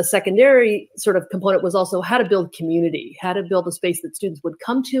then as a secondary sort of component was also how to build community, how to build a space that students would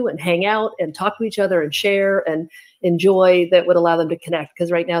come to and hang out and talk to each other and share and enjoy, that would allow them to connect.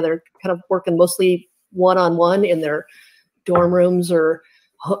 Because right now they're kind of working mostly one-on-one in their dorm rooms or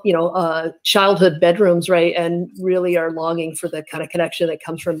childhood bedrooms, right? And really are longing for the kind of connection that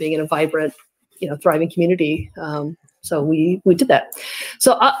comes from being in a vibrant, thriving community. So we did that.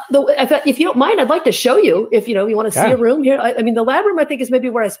 So if you don't mind, I'd like to show you, if you want to see a room here. I mean, the lab room, I think, is maybe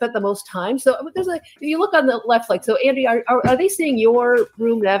where I spent the most time. So if you look on the left, so Andy, are they seeing your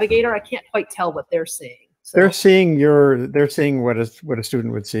room navigator? I can't quite tell what they're seeing. So. They're seeing what a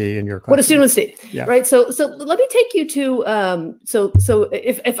student would see in your class. What a student would see, yeah. Right? So let me take you to so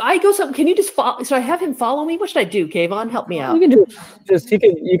if I go something, can you just follow? So I have him follow me. What should I do, Kayvon? Help me out. You can do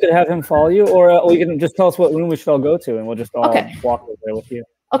you could have him follow you, or you can just tell us what room we should all go to, and we'll just all walk over there with you.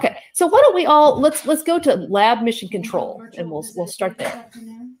 Okay. So why don't we all let's go to lab mission control, and we'll start there.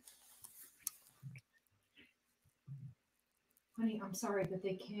 Honey, I'm sorry, but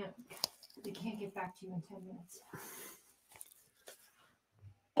they can't get back to you in 10 minutes.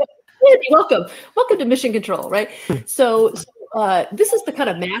 Andy, welcome. Welcome to Mission Control, right? So this is the kind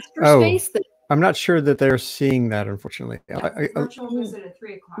of master space that I'm not sure that they're seeing that, unfortunately. Virtual visit at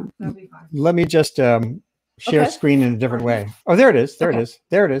 3 o'clock. That'll be fine. Let me just share screen in a different way. Oh, there it is. There it is.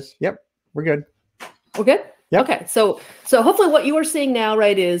 There it is. Yep, we're good. We're good? Yep. Okay, so hopefully what you are seeing now,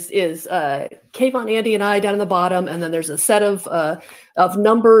 right, is Kayvon, Andy, and I down in the bottom, and then there's a set of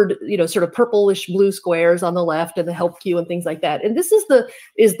numbered, sort of purplish blue squares on the left, and the help queue and things like that. And this is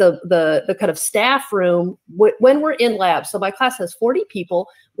the kind of staff room when we're in lab. So my class has 40 people.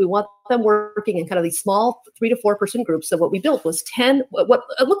 We want them working in kind of these small 3 to 4 person groups. So what we built was 10 what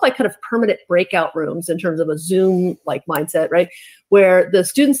looked like kind of permanent breakout rooms in terms of a Zoom like mindset, right? Where the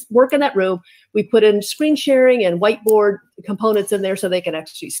students work in that room. We put in screen sharing and whiteboard components in there so they can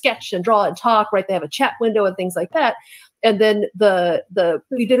actually sketch and draw and talk, right? They have a chat window and things like that. And then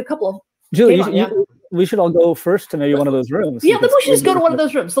we did a couple of Julie, we should all go first to maybe one of those rooms. Yeah, then we should just go to one of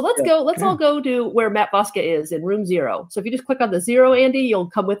those rooms. So let's go. Let's all go to where Matt Bosca is in room 0. So if you just click on the 0, Andy, you'll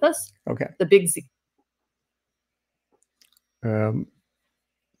come with us. Okay. The big Z. The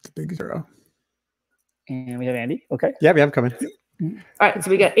big 0. And we have Andy. Okay. Yeah, I'm coming. All right.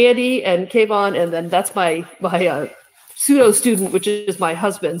 So we got Andy and Kayvon, and then that's my pseudo student, which is my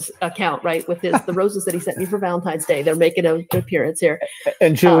husband's account, right? With the roses that he sent me for Valentine's Day. They're making an appearance here.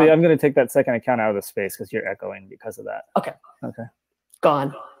 And Julie, I'm going to take that second account out of the space because you're echoing because of that. Okay. Okay.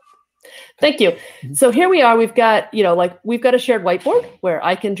 Gone. Thank you. So here we are. We've got, we've got a shared whiteboard where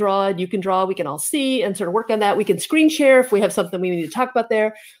I can draw, you can draw, we can all see and sort of work on that. We can screen share if we have something we need to talk about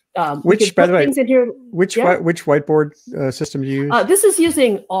there. Which, by the way, in here. Which whiteboard system do you use? This is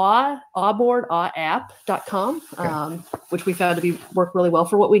using awboard, awapp.com, which we found to work really well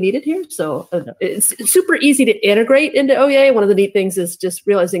for what we needed here. So it's super easy to integrate into ohyay. One of the neat things is just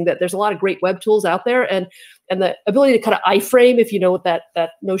realizing that there's a lot of great web tools out there, and the ability to kind of iframe, if you know what that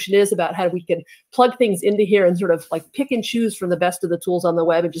notion is about how we can plug things into here and sort of like pick and choose from the best of the tools on the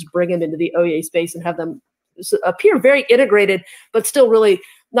web and just bring them into the ohyay space and have them appear very integrated, but still really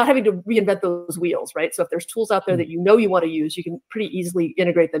not having to reinvent those wheels, right? So if there's tools out there that you want to use, you can pretty easily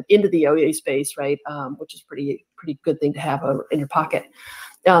integrate them into the ohyay space, right? Which is pretty good thing to have in your pocket.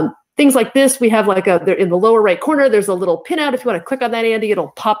 Things like this, we have they're in the lower right corner, there's a little pinout. If you want to click on that, Andy,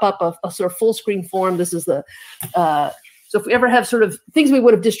 it'll pop up a sort of full screen form. This is so if we ever have sort of things we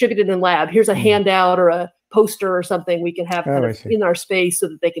would have distributed in lab, here's a handout or a poster or something we can have in our space so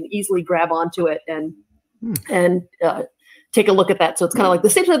that they can easily grab onto it and take a look at that. So it's kind of like the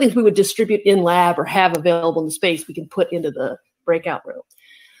same sort of things we would distribute in lab or have available in the space we can put into the breakout room.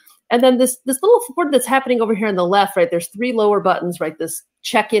 And then this little board that's happening over here on the left, right? There's 3 lower buttons, right? This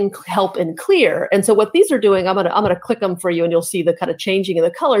check-in, help, and clear. And so what these are doing, I'm gonna click them for you, and you'll see the kind of changing of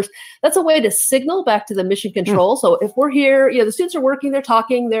the colors. That's a way to signal back to the mission control. So if we're here, the students are working, they're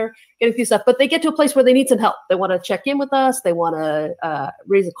talking, they're getting through stuff, but they get to a place where they need some help. They want to check in with us. They want to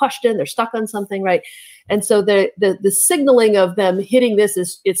raise a question. They're stuck on something, right? And so the signaling of them hitting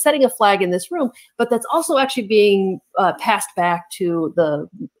this it's setting a flag in this room, but that's also actually being passed back to the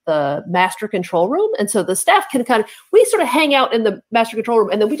master control room. And so the staff can we sort of hang out in the master control room,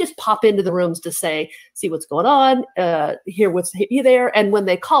 and then we just pop into the rooms to see what's going on, hear what's there. And when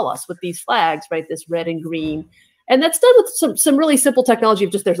they call us with these flags, right, this red and green, and that's done with some really simple technology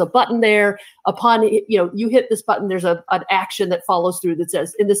of just there's a button there. Upon you hit this button, there's an action that follows through that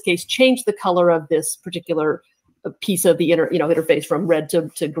says, in this case, change the color of this particular piece of the interface from red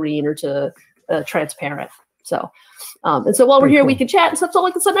to green or to transparent. So, and so while we're here, we can chat and stuff. So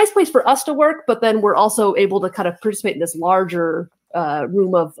it's a nice place for us to work, but then we're also able to kind of participate in this larger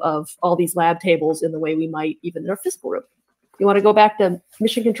room of all these lab tables in the way we might even in our physical room. You want to go back to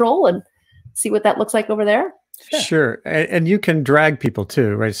mission control and see what that looks like over there? Sure. And you can drag people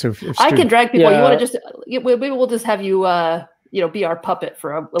too, right? So if I can drag people. You want to just maybe we'll just have you be our puppet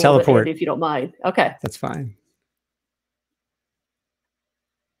for a little bit, Andy, if you don't mind. Okay, that's fine.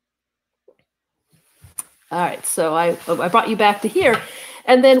 All right, so I brought you back to here.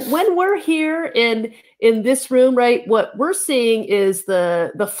 And then when we're here in this room, right, what we're seeing is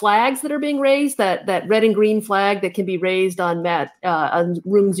the flags that are being raised, that red and green flag that can be raised on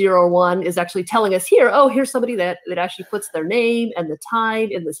room 01 is actually telling us here, oh, here's somebody that actually puts their name and the time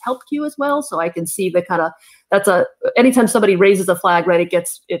in this help queue as well. So I can see the kind of, anytime somebody raises a flag, right,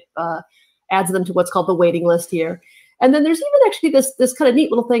 it adds them to what's called the waiting list here. And then there's even actually this kind of neat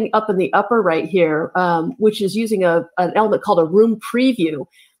little thing up in the upper right here, which is using an element called a room preview.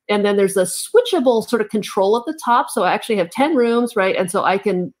 And then there's a switchable sort of control at the top. So I actually have 10 rooms, right? And so I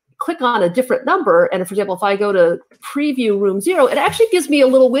can click on a different number, and for example, if I go to preview room 0, it actually gives me a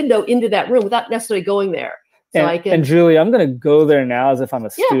little window into that room without necessarily going there. So I can. And Julie, I'm going to go there now as if I'm a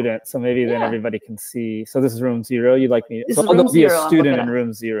student, so maybe then everybody can see. So this is room 0. You'd like me? So I'll go be a student in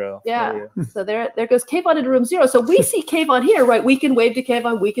room 0. Yeah. So there goes Kayvon into room 0. So we see Kayvon here, right? We can wave to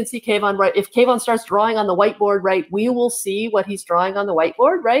Kayvon. We can see Kayvon, right? If Kayvon starts drawing on the whiteboard, right, we will see what he's drawing on the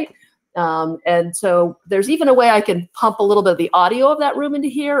whiteboard, right? And so there's even a way I can pump a little bit of the audio of that room into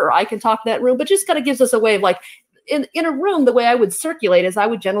here, or I can talk in that room, but just kind of gives us a way of like, in a room, the way I would circulate is I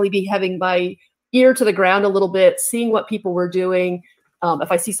would generally be having my ear to the ground a little bit, seeing what people were doing. If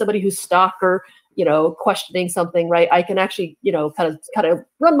I see somebody who's stuck or, questioning something, right, I can actually, kind of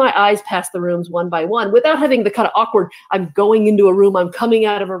run my eyes past the rooms one by one without having the kind of awkward, I'm going into a room, I'm coming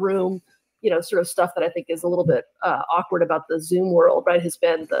out of a room, sort of stuff that I think is a little bit awkward about the Zoom world, right, has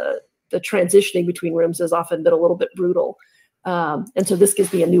been the transitioning between rooms has often been a little bit brutal. And so this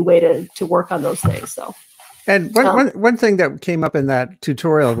gives me a new way to work on those things. So. And one thing that came up in that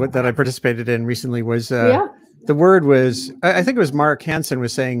tutorial that I participated in recently was the word was, I think it was Mark Hansen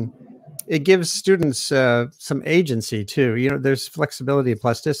was saying, it gives students some agency too. There's flexibility and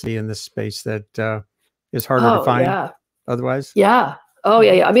plasticity in this space that is harder to find otherwise. Yeah. Oh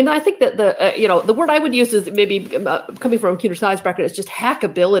yeah. I mean, I think that the word I would use is maybe coming from a computer science background is just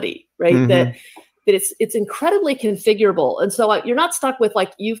hackability, right? Mm-hmm. That it's incredibly configurable. And so you're not stuck with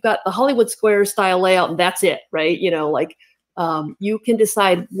like, you've got the Hollywood Square style layout and that's it, right? You can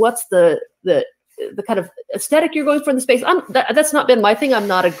decide what's the kind of aesthetic you're going for in the space. That's not been my thing. I'm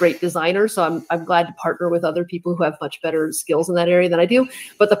not a great designer, so I'm glad to partner with other people who have much better skills in that area than I do.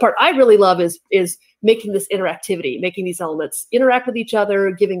 But the part I really love is making this interactivity, making these elements interact with each other,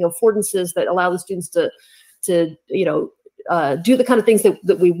 giving affordances that allow the students to do the kind of things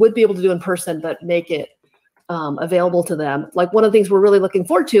that we would be able to do in person, but make it available to them. Like one of the things we're really looking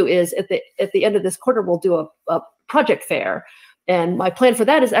forward to is at the end of this quarter, we'll do a project fair. And my plan for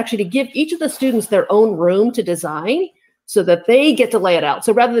that is actually to give each of the students their own room to design so that they get to lay it out.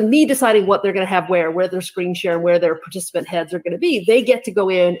 So rather than me deciding what they're going to have where their screen share and where their participant heads are going to be, they get to go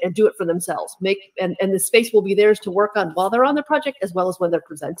in and do it for themselves. And the space will be theirs to work on while they're on their project as well as when they're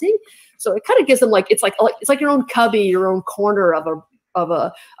presenting. So it kind of gives them it's like your own cubby, your own corner of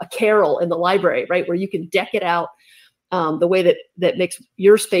a carrel in the library, right? Where you can deck it out the way that makes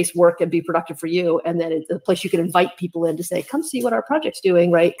your space work and be productive for you. And then it's a place you can invite people in to say, come see what our project's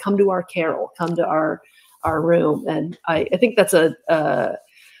doing, right? Come to our carrel, come to our room. And I think that's a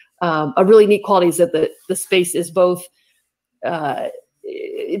really neat quality is that the space is both,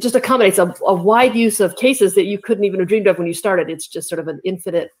 it just accommodates a wide use of cases that you couldn't even have dreamed of when you started. It's just sort of an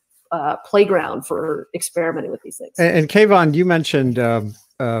infinite playground for experimenting with these things. And Kayvon, you mentioned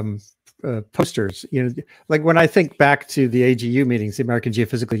posters. Like when I think back to the AGU meetings, the American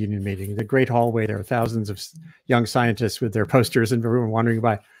Geophysical Union meeting, the great hallway, there are thousands of young scientists with their posters and everyone wandering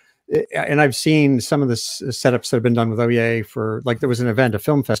by. And I've seen some of the setups that have been done with ohyay for, like there was an event, a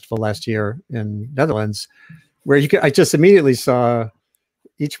film festival last year in Netherlands, where I just immediately saw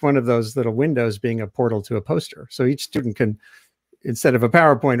each one of those little windows being a portal to a poster. So each student can, instead of a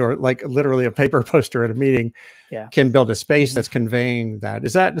PowerPoint or like literally a paper poster at a meeting, can build a space that's conveying that.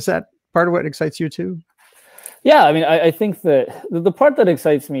 Is that part of what excites you too? Yeah, I mean, I think that the part that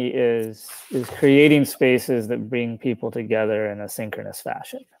excites me is creating spaces that bring people together in a synchronous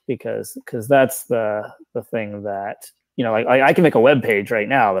fashion, because that's the thing that, I can make a web page right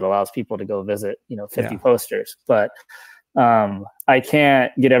now that allows people to go visit, 50 posters, but I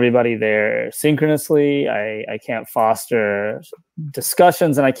can't get everybody there synchronously. I can't foster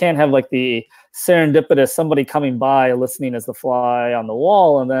discussions, and I can't have like the serendipitous somebody coming by listening as the fly on the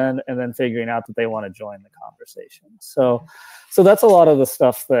wall and then figuring out that they want to join the conversation. So that's a lot of the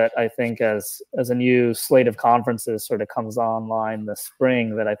stuff that I think as a new slate of conferences sort of comes online this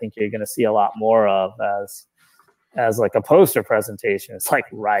spring that I think you're going to see a lot more of as like a poster presentation. It's like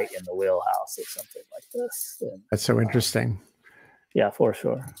right in the wheelhouse of something like this. And, that's so interesting. Yeah, for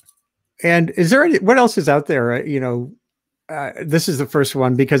sure. And is there what else is out there? This is the first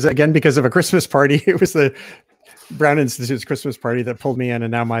one because of a Christmas party. It was the Brown Institute's Christmas party that pulled me in,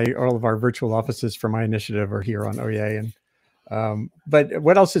 and now all of our virtual offices for my initiative are here on ohyay. And but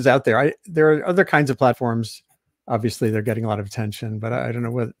what else is out there? There are other kinds of platforms. Obviously, they're getting a lot of attention, but I don't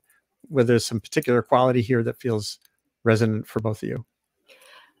know whether there's some particular quality here that feels resonant for both of you.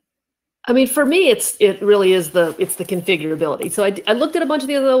 I mean, for me, it really is the configurability. So I looked at a bunch of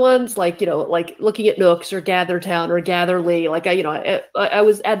the other ones, like looking at Nooks or GatherTown or Gatherly. Like I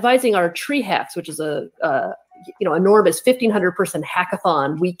was advising our Tree Hacks, which is a enormous 1,500 person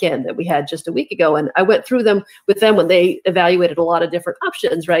hackathon weekend that we had just a week ago. And I went through them with them when they evaluated a lot of different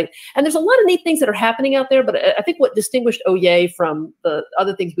options, right? And there's a lot of neat things that are happening out there. But I think what distinguished ohyay from the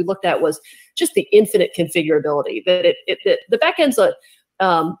other things we looked at was just the infinite configurability. That the backend's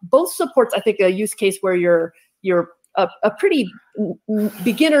both supports, I think, a use case where you're a pretty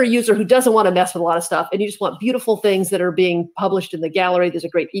beginner user who doesn't want to mess with a lot of stuff, and you just want beautiful things that are being published in the gallery. There's a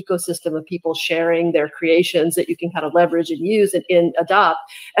great ecosystem of people sharing their creations that you can kind of leverage and use and adopt.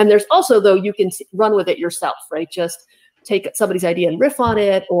 And there's also, though, you can run with it yourself, right? Just take somebody's idea and riff on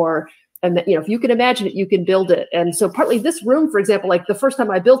it, and if you can imagine it, you can build it. And so partly this room, for example, like the first time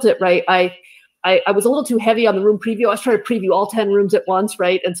I built it, right, I was a little too heavy on the room preview. I was trying to preview all 10 rooms at once,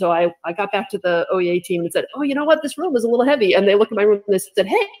 right? And so I got back to the ohyay team and said, oh, you know what? This room is a little heavy. And they looked at my room and they said,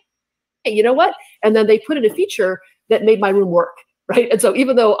 hey, you know what? And then they put in a feature that made my room work, right? And so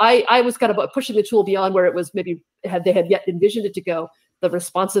even though I was kind of pushing the tool beyond where it was maybe they had yet envisioned it to go, the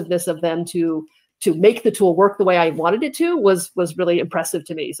responsiveness of them to make the tool work the way I wanted it to was really impressive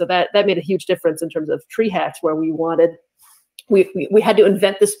to me. So that made a huge difference in terms of tree hacks, where we had to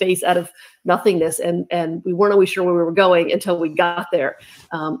invent the space out of nothingness, and we weren't always sure where we were going until we got there.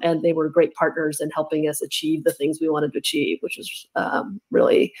 And they were great partners in helping us achieve the things we wanted to achieve, which was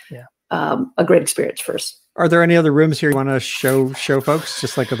really a great experience for us. Are there any other rooms here you want to show folks,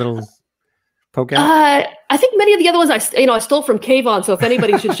 just like a little poke out? I think many of the other ones I stole from Kayvon. So if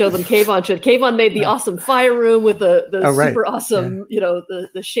anybody should show them, Kayvon should. Kayvon made the awesome fire room with the super awesome,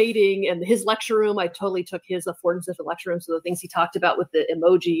 the shading, and his lecture room. I totally took his affordance of the lecture room. So the things he talked about with the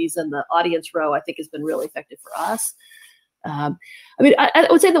emojis and the audience row, I think has been really effective for us. I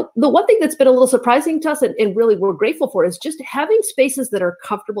would say the one thing that's been a little surprising to us and really we're grateful for is just having spaces that are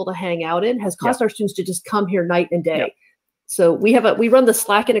comfortable to hang out in has caused our students to just come here night and day. Yep. So we run the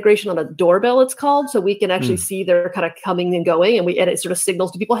Slack integration on a doorbell, it's called, so we can actually see they're kind of coming and going, and it sort of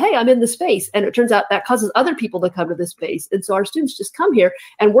signals to people, hey, I'm in the space. And it turns out that causes other people to come to this space. And so our students just come here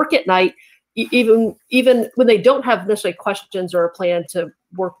and work at night, even when they don't have necessarily questions or a plan to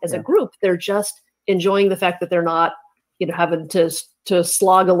work as a group. They're just enjoying the fact that they're not, having to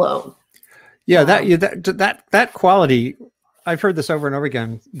slog alone. Yeah, that quality, I've heard this over and over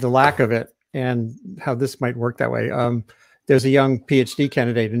again, the lack of it and how this might work that way. There's a young PhD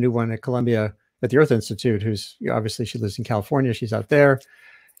candidate, a new one at Columbia at the Earth Institute, who's obviously, she lives in California. She's out there.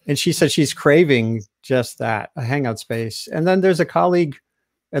 And she said she's craving just that, a hangout space. And then there's a colleague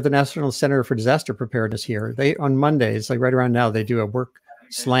at the National Center for Disaster Preparedness here. On Mondays, like right around now, they do a work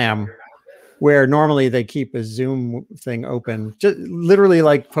slam where normally they keep a Zoom thing open, just literally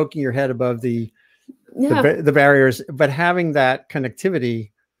like poking your head above the barriers. But having that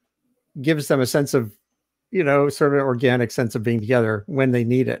connectivity gives them a sense of, sort of an organic sense of being together when they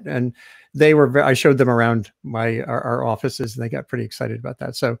need it. And I showed them around our offices, and they got pretty excited about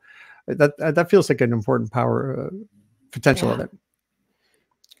that. So that feels like an important power potential of it.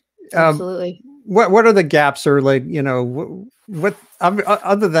 Absolutely. What are the gaps, or like, what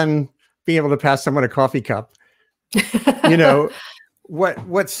other than being able to pass someone a coffee cup,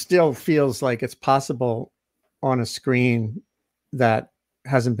 what still feels like it's possible on a screen that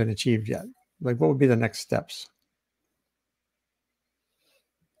hasn't been achieved yet? Like, what would be the next steps?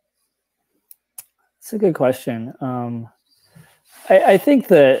 It's a good question. I think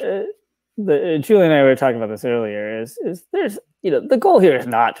that Julie and I were talking about this earlier. Is there's the goal here is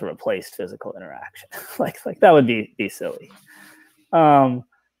not to replace physical interaction. like that would be silly.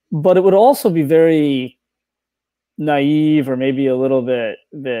 But it would also be very naive, or maybe a little bit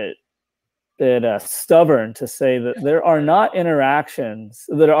stubborn to say that there are not interactions.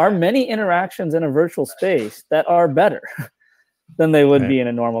 There are many interactions in a virtual space that are better than they would be in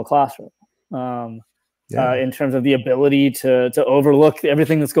a normal classroom. In terms of the ability to overlook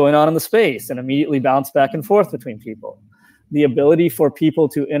everything that's going on in the space and immediately bounce back and forth between people. The ability for people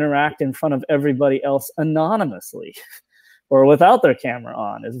to interact in front of everybody else anonymously or without their camera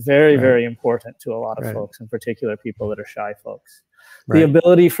on is very, very important to a lot of folks, in particular people that are shy folks. The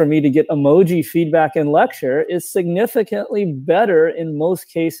ability for me to get emoji feedback in lecture is significantly better in most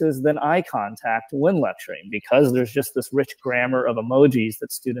cases than eye contact when lecturing, because there's just this rich grammar of emojis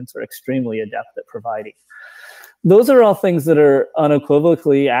that students are extremely adept at providing. Those are all things that are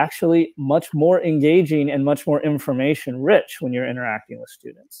unequivocally actually much more engaging and much more information rich when you're interacting with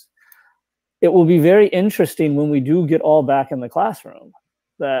students. It will be very interesting when we do get all back in the classroom,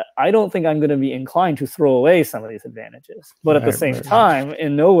 that I don't think I'm going to be inclined to throw away some of these advantages. But at the same time,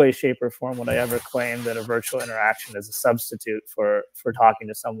 in no way, shape, or form would I ever claim that a virtual interaction is a substitute for talking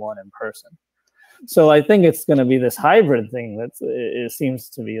to someone in person. So I think it's going to be this hybrid thing it seems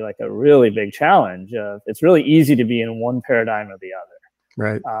to be like a really big challenge. It's really easy to be in one paradigm or the other.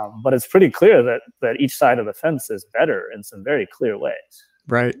 Right. But it's pretty clear that each side of the fence is better in some very clear ways.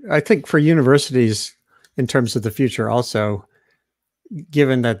 Right. I think for universities, in terms of the future also,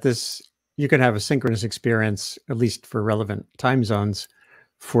 given that you can have a synchronous experience, at least for relevant time zones,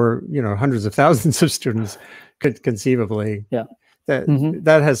 for hundreds of thousands of students, conceivably. Yeah.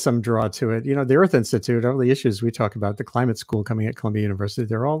 That has some draw to it. The Earth Institute, all the issues we talk about, the climate school coming at Columbia University,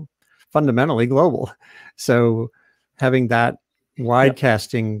 they're all fundamentally global. So having that wide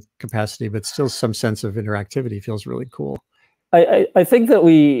casting capacity, but still some sense of interactivity feels really cool. I think that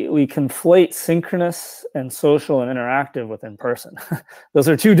we conflate synchronous and social and interactive with in-person. Those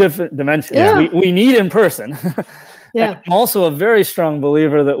are two different dimensions. Yeah. We need in-person. Yeah. I'm also a very strong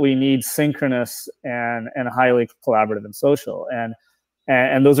believer that we need synchronous and highly collaborative and social.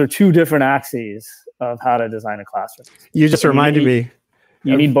 And those are two different axes of how to design a classroom. You just reminded me.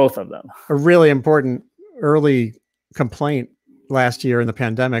 You need both of them. A really important early complaint last year in the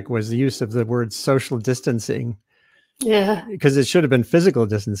pandemic was the use of the word social distancing. Yeah. Because it should have been physical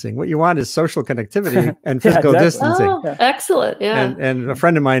distancing. What you want is social connectivity and physical distancing. Oh, excellent. Yeah. And a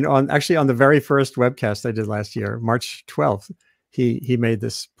friend of mine on the very first webcast I did last year, March 12th, he made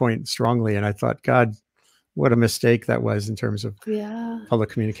this point strongly. And I thought, God, what a mistake that was in terms of public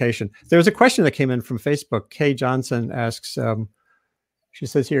communication. There was a question that came in from Facebook. Kay Johnson asks, she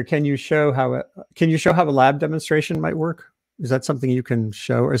says here, can you show how a lab demonstration might work? Is that something you can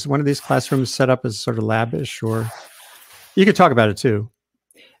show? Or is one of these classrooms set up as sort of lab-ish, or you could talk about it too?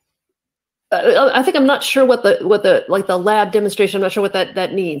 I think I'm not sure what the lab demonstration. I'm not sure what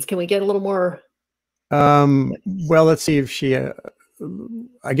that means. Can we get a little more? Well, let's see if she.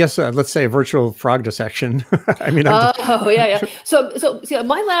 I guess let's say a virtual frog dissection. I mean, yeah. So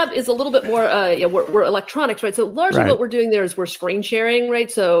my lab is a little bit more. We're electronics, right? So largely what we're doing there is we're screen sharing, right?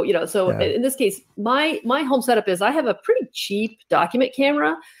 So in this case, my home setup is I have a pretty cheap document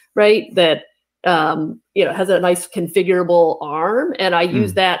camera, right? That has a nice configurable arm, and I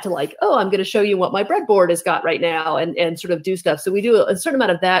use that to I'm going to show you what my breadboard has got right now, and sort of do stuff. So we do a certain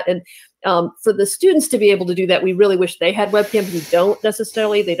amount of that, and for the students to be able to do that, we really wish they had webcams. They don't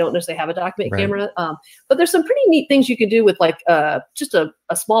necessarily have a document camera, but there's some pretty neat things you can do with just a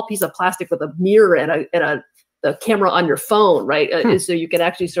small piece of plastic with a mirror and the camera on your phone, right? So you can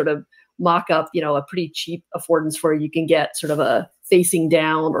actually sort of mock up, a pretty cheap affordance where you can get sort of a facing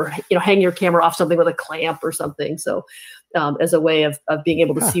down or, hang your camera off something with a clamp or something. So as a way of being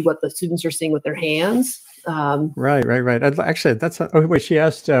able to see what the students are seeing with their hands. Right. Actually, that's, wait, she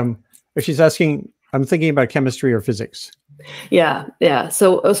asked, she's asking, I'm thinking about chemistry or physics. Yeah.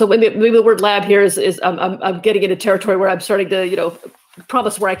 So maybe the word lab here is I'm getting into territory where I'm starting to,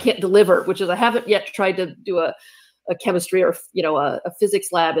 promise where I can't deliver, which is I haven't yet tried to do a chemistry or a physics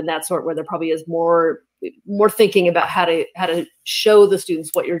lab and that sort, where there probably is more thinking about how to show the students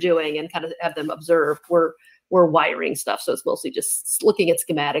what you're doing and kind of have them observe. We're wiring stuff, so it's mostly just looking at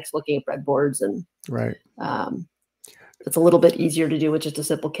schematics, looking at breadboards, and it's a little bit easier to do with just a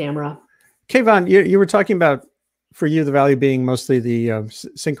simple camera. Kayvon, you were talking about, for you, the value being mostly the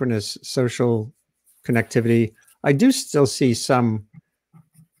synchronous social connectivity. I do still see some.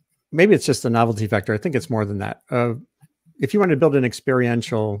 Maybe it's just the novelty factor. I think it's more than that. If you want to build an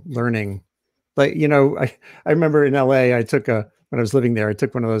experiential learning, I remember in LA, when I was living there, I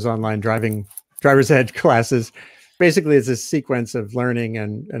took one of those online driver's ed classes. Basically, it's a sequence of learning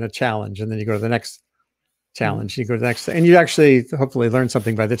and a challenge. And then you go to the next challenge, you go to the next, and you actually hopefully learn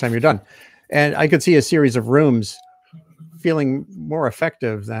something by the time you're done. And I could see a series of rooms feeling more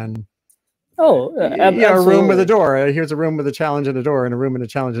effective than a room with a door. Here's a room with a challenge and a door, and a room and a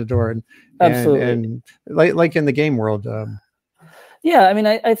challenge and a door, and like in the game world. I mean,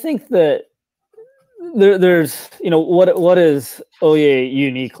 I think that there's what does ohyay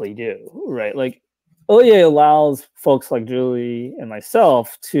uniquely do, right? Like ohyay allows folks like Julie and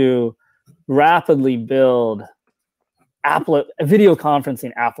myself to rapidly build video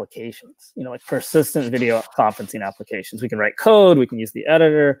conferencing applications, like persistent video conferencing applications. We can write code, we can use the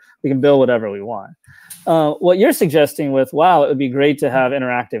editor, we can build whatever we want. What you're suggesting with, wow, it would be great to have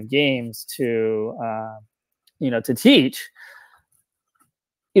interactive games to teach.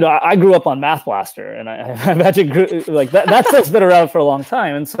 I grew up on Math Blaster, and I imagine that stuff's been around for a long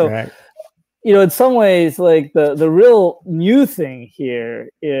time. And so, in some ways, the real new thing here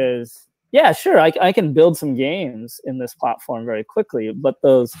is, yeah, sure, I can build some games in this platform very quickly, but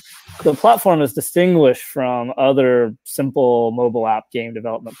the platform is distinguished from other simple mobile app game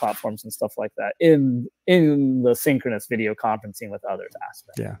development platforms and stuff like that in the synchronous video conferencing with others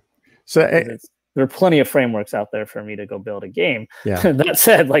aspect. Yeah. So there are plenty of frameworks out there for me to go build a game. Yeah. That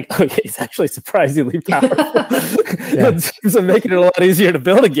said, like, okay, it's actually surprisingly powerful. Yeah. It seems to making it a lot easier to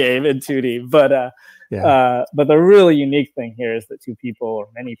build a game in 2D. But the really unique thing here is that two people or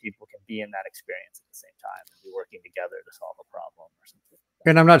many people can be in that experience at the same time and be working together to solve a problem or something.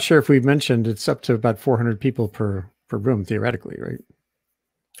 And I'm not sure if we've mentioned it's up to about 400 people per room theoretically, right?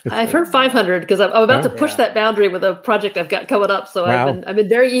 I've heard 500 because I'm about to push that boundary with a project I've got coming up. So Wow. I've been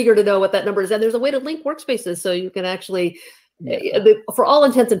very eager to know what that number is. And there's a way to link workspaces so you can actually, for all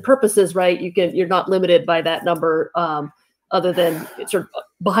intents and purposes, right? You're not limited by that number. Other than sort of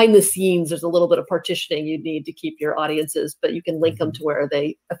behind the scenes, there's a little bit of partitioning you need to keep your audiences, but you can link them to where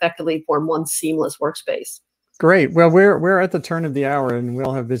they effectively form one seamless workspace. Great. Well, we're at the turn of the hour and we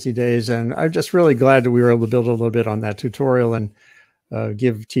all have busy days. And I'm just really glad that we were able to build a little bit on that tutorial and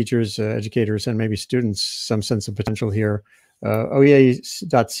give teachers, educators, and maybe students some sense of potential here.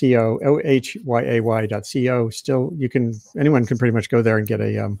 ohyay.co, ohyay.co. Still, anyone can pretty much go there and get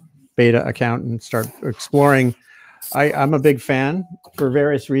a beta account and start exploring. I'm a big fan for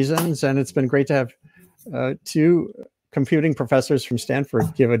various reasons, and it's been great to have two computing professors from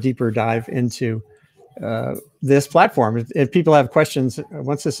Stanford give a deeper dive into this platform. If people have questions,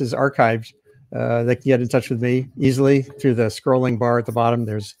 once this is archived, they can get in touch with me easily through the scrolling bar at the bottom.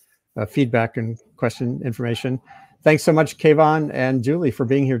 There's feedback and question information. Thanks so much, Kayvon and Julie, for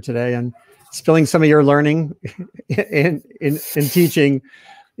being here today and spilling some of your learning in teaching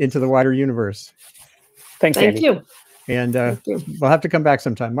into the wider universe. Thanks, Andy. Thank you. And we'll have to come back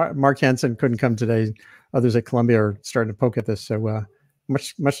sometime. Mark Hansen couldn't come today. Others at Columbia are starting to poke at this. So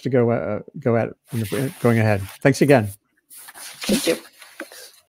much to go at going ahead. Thanks again. Thank you.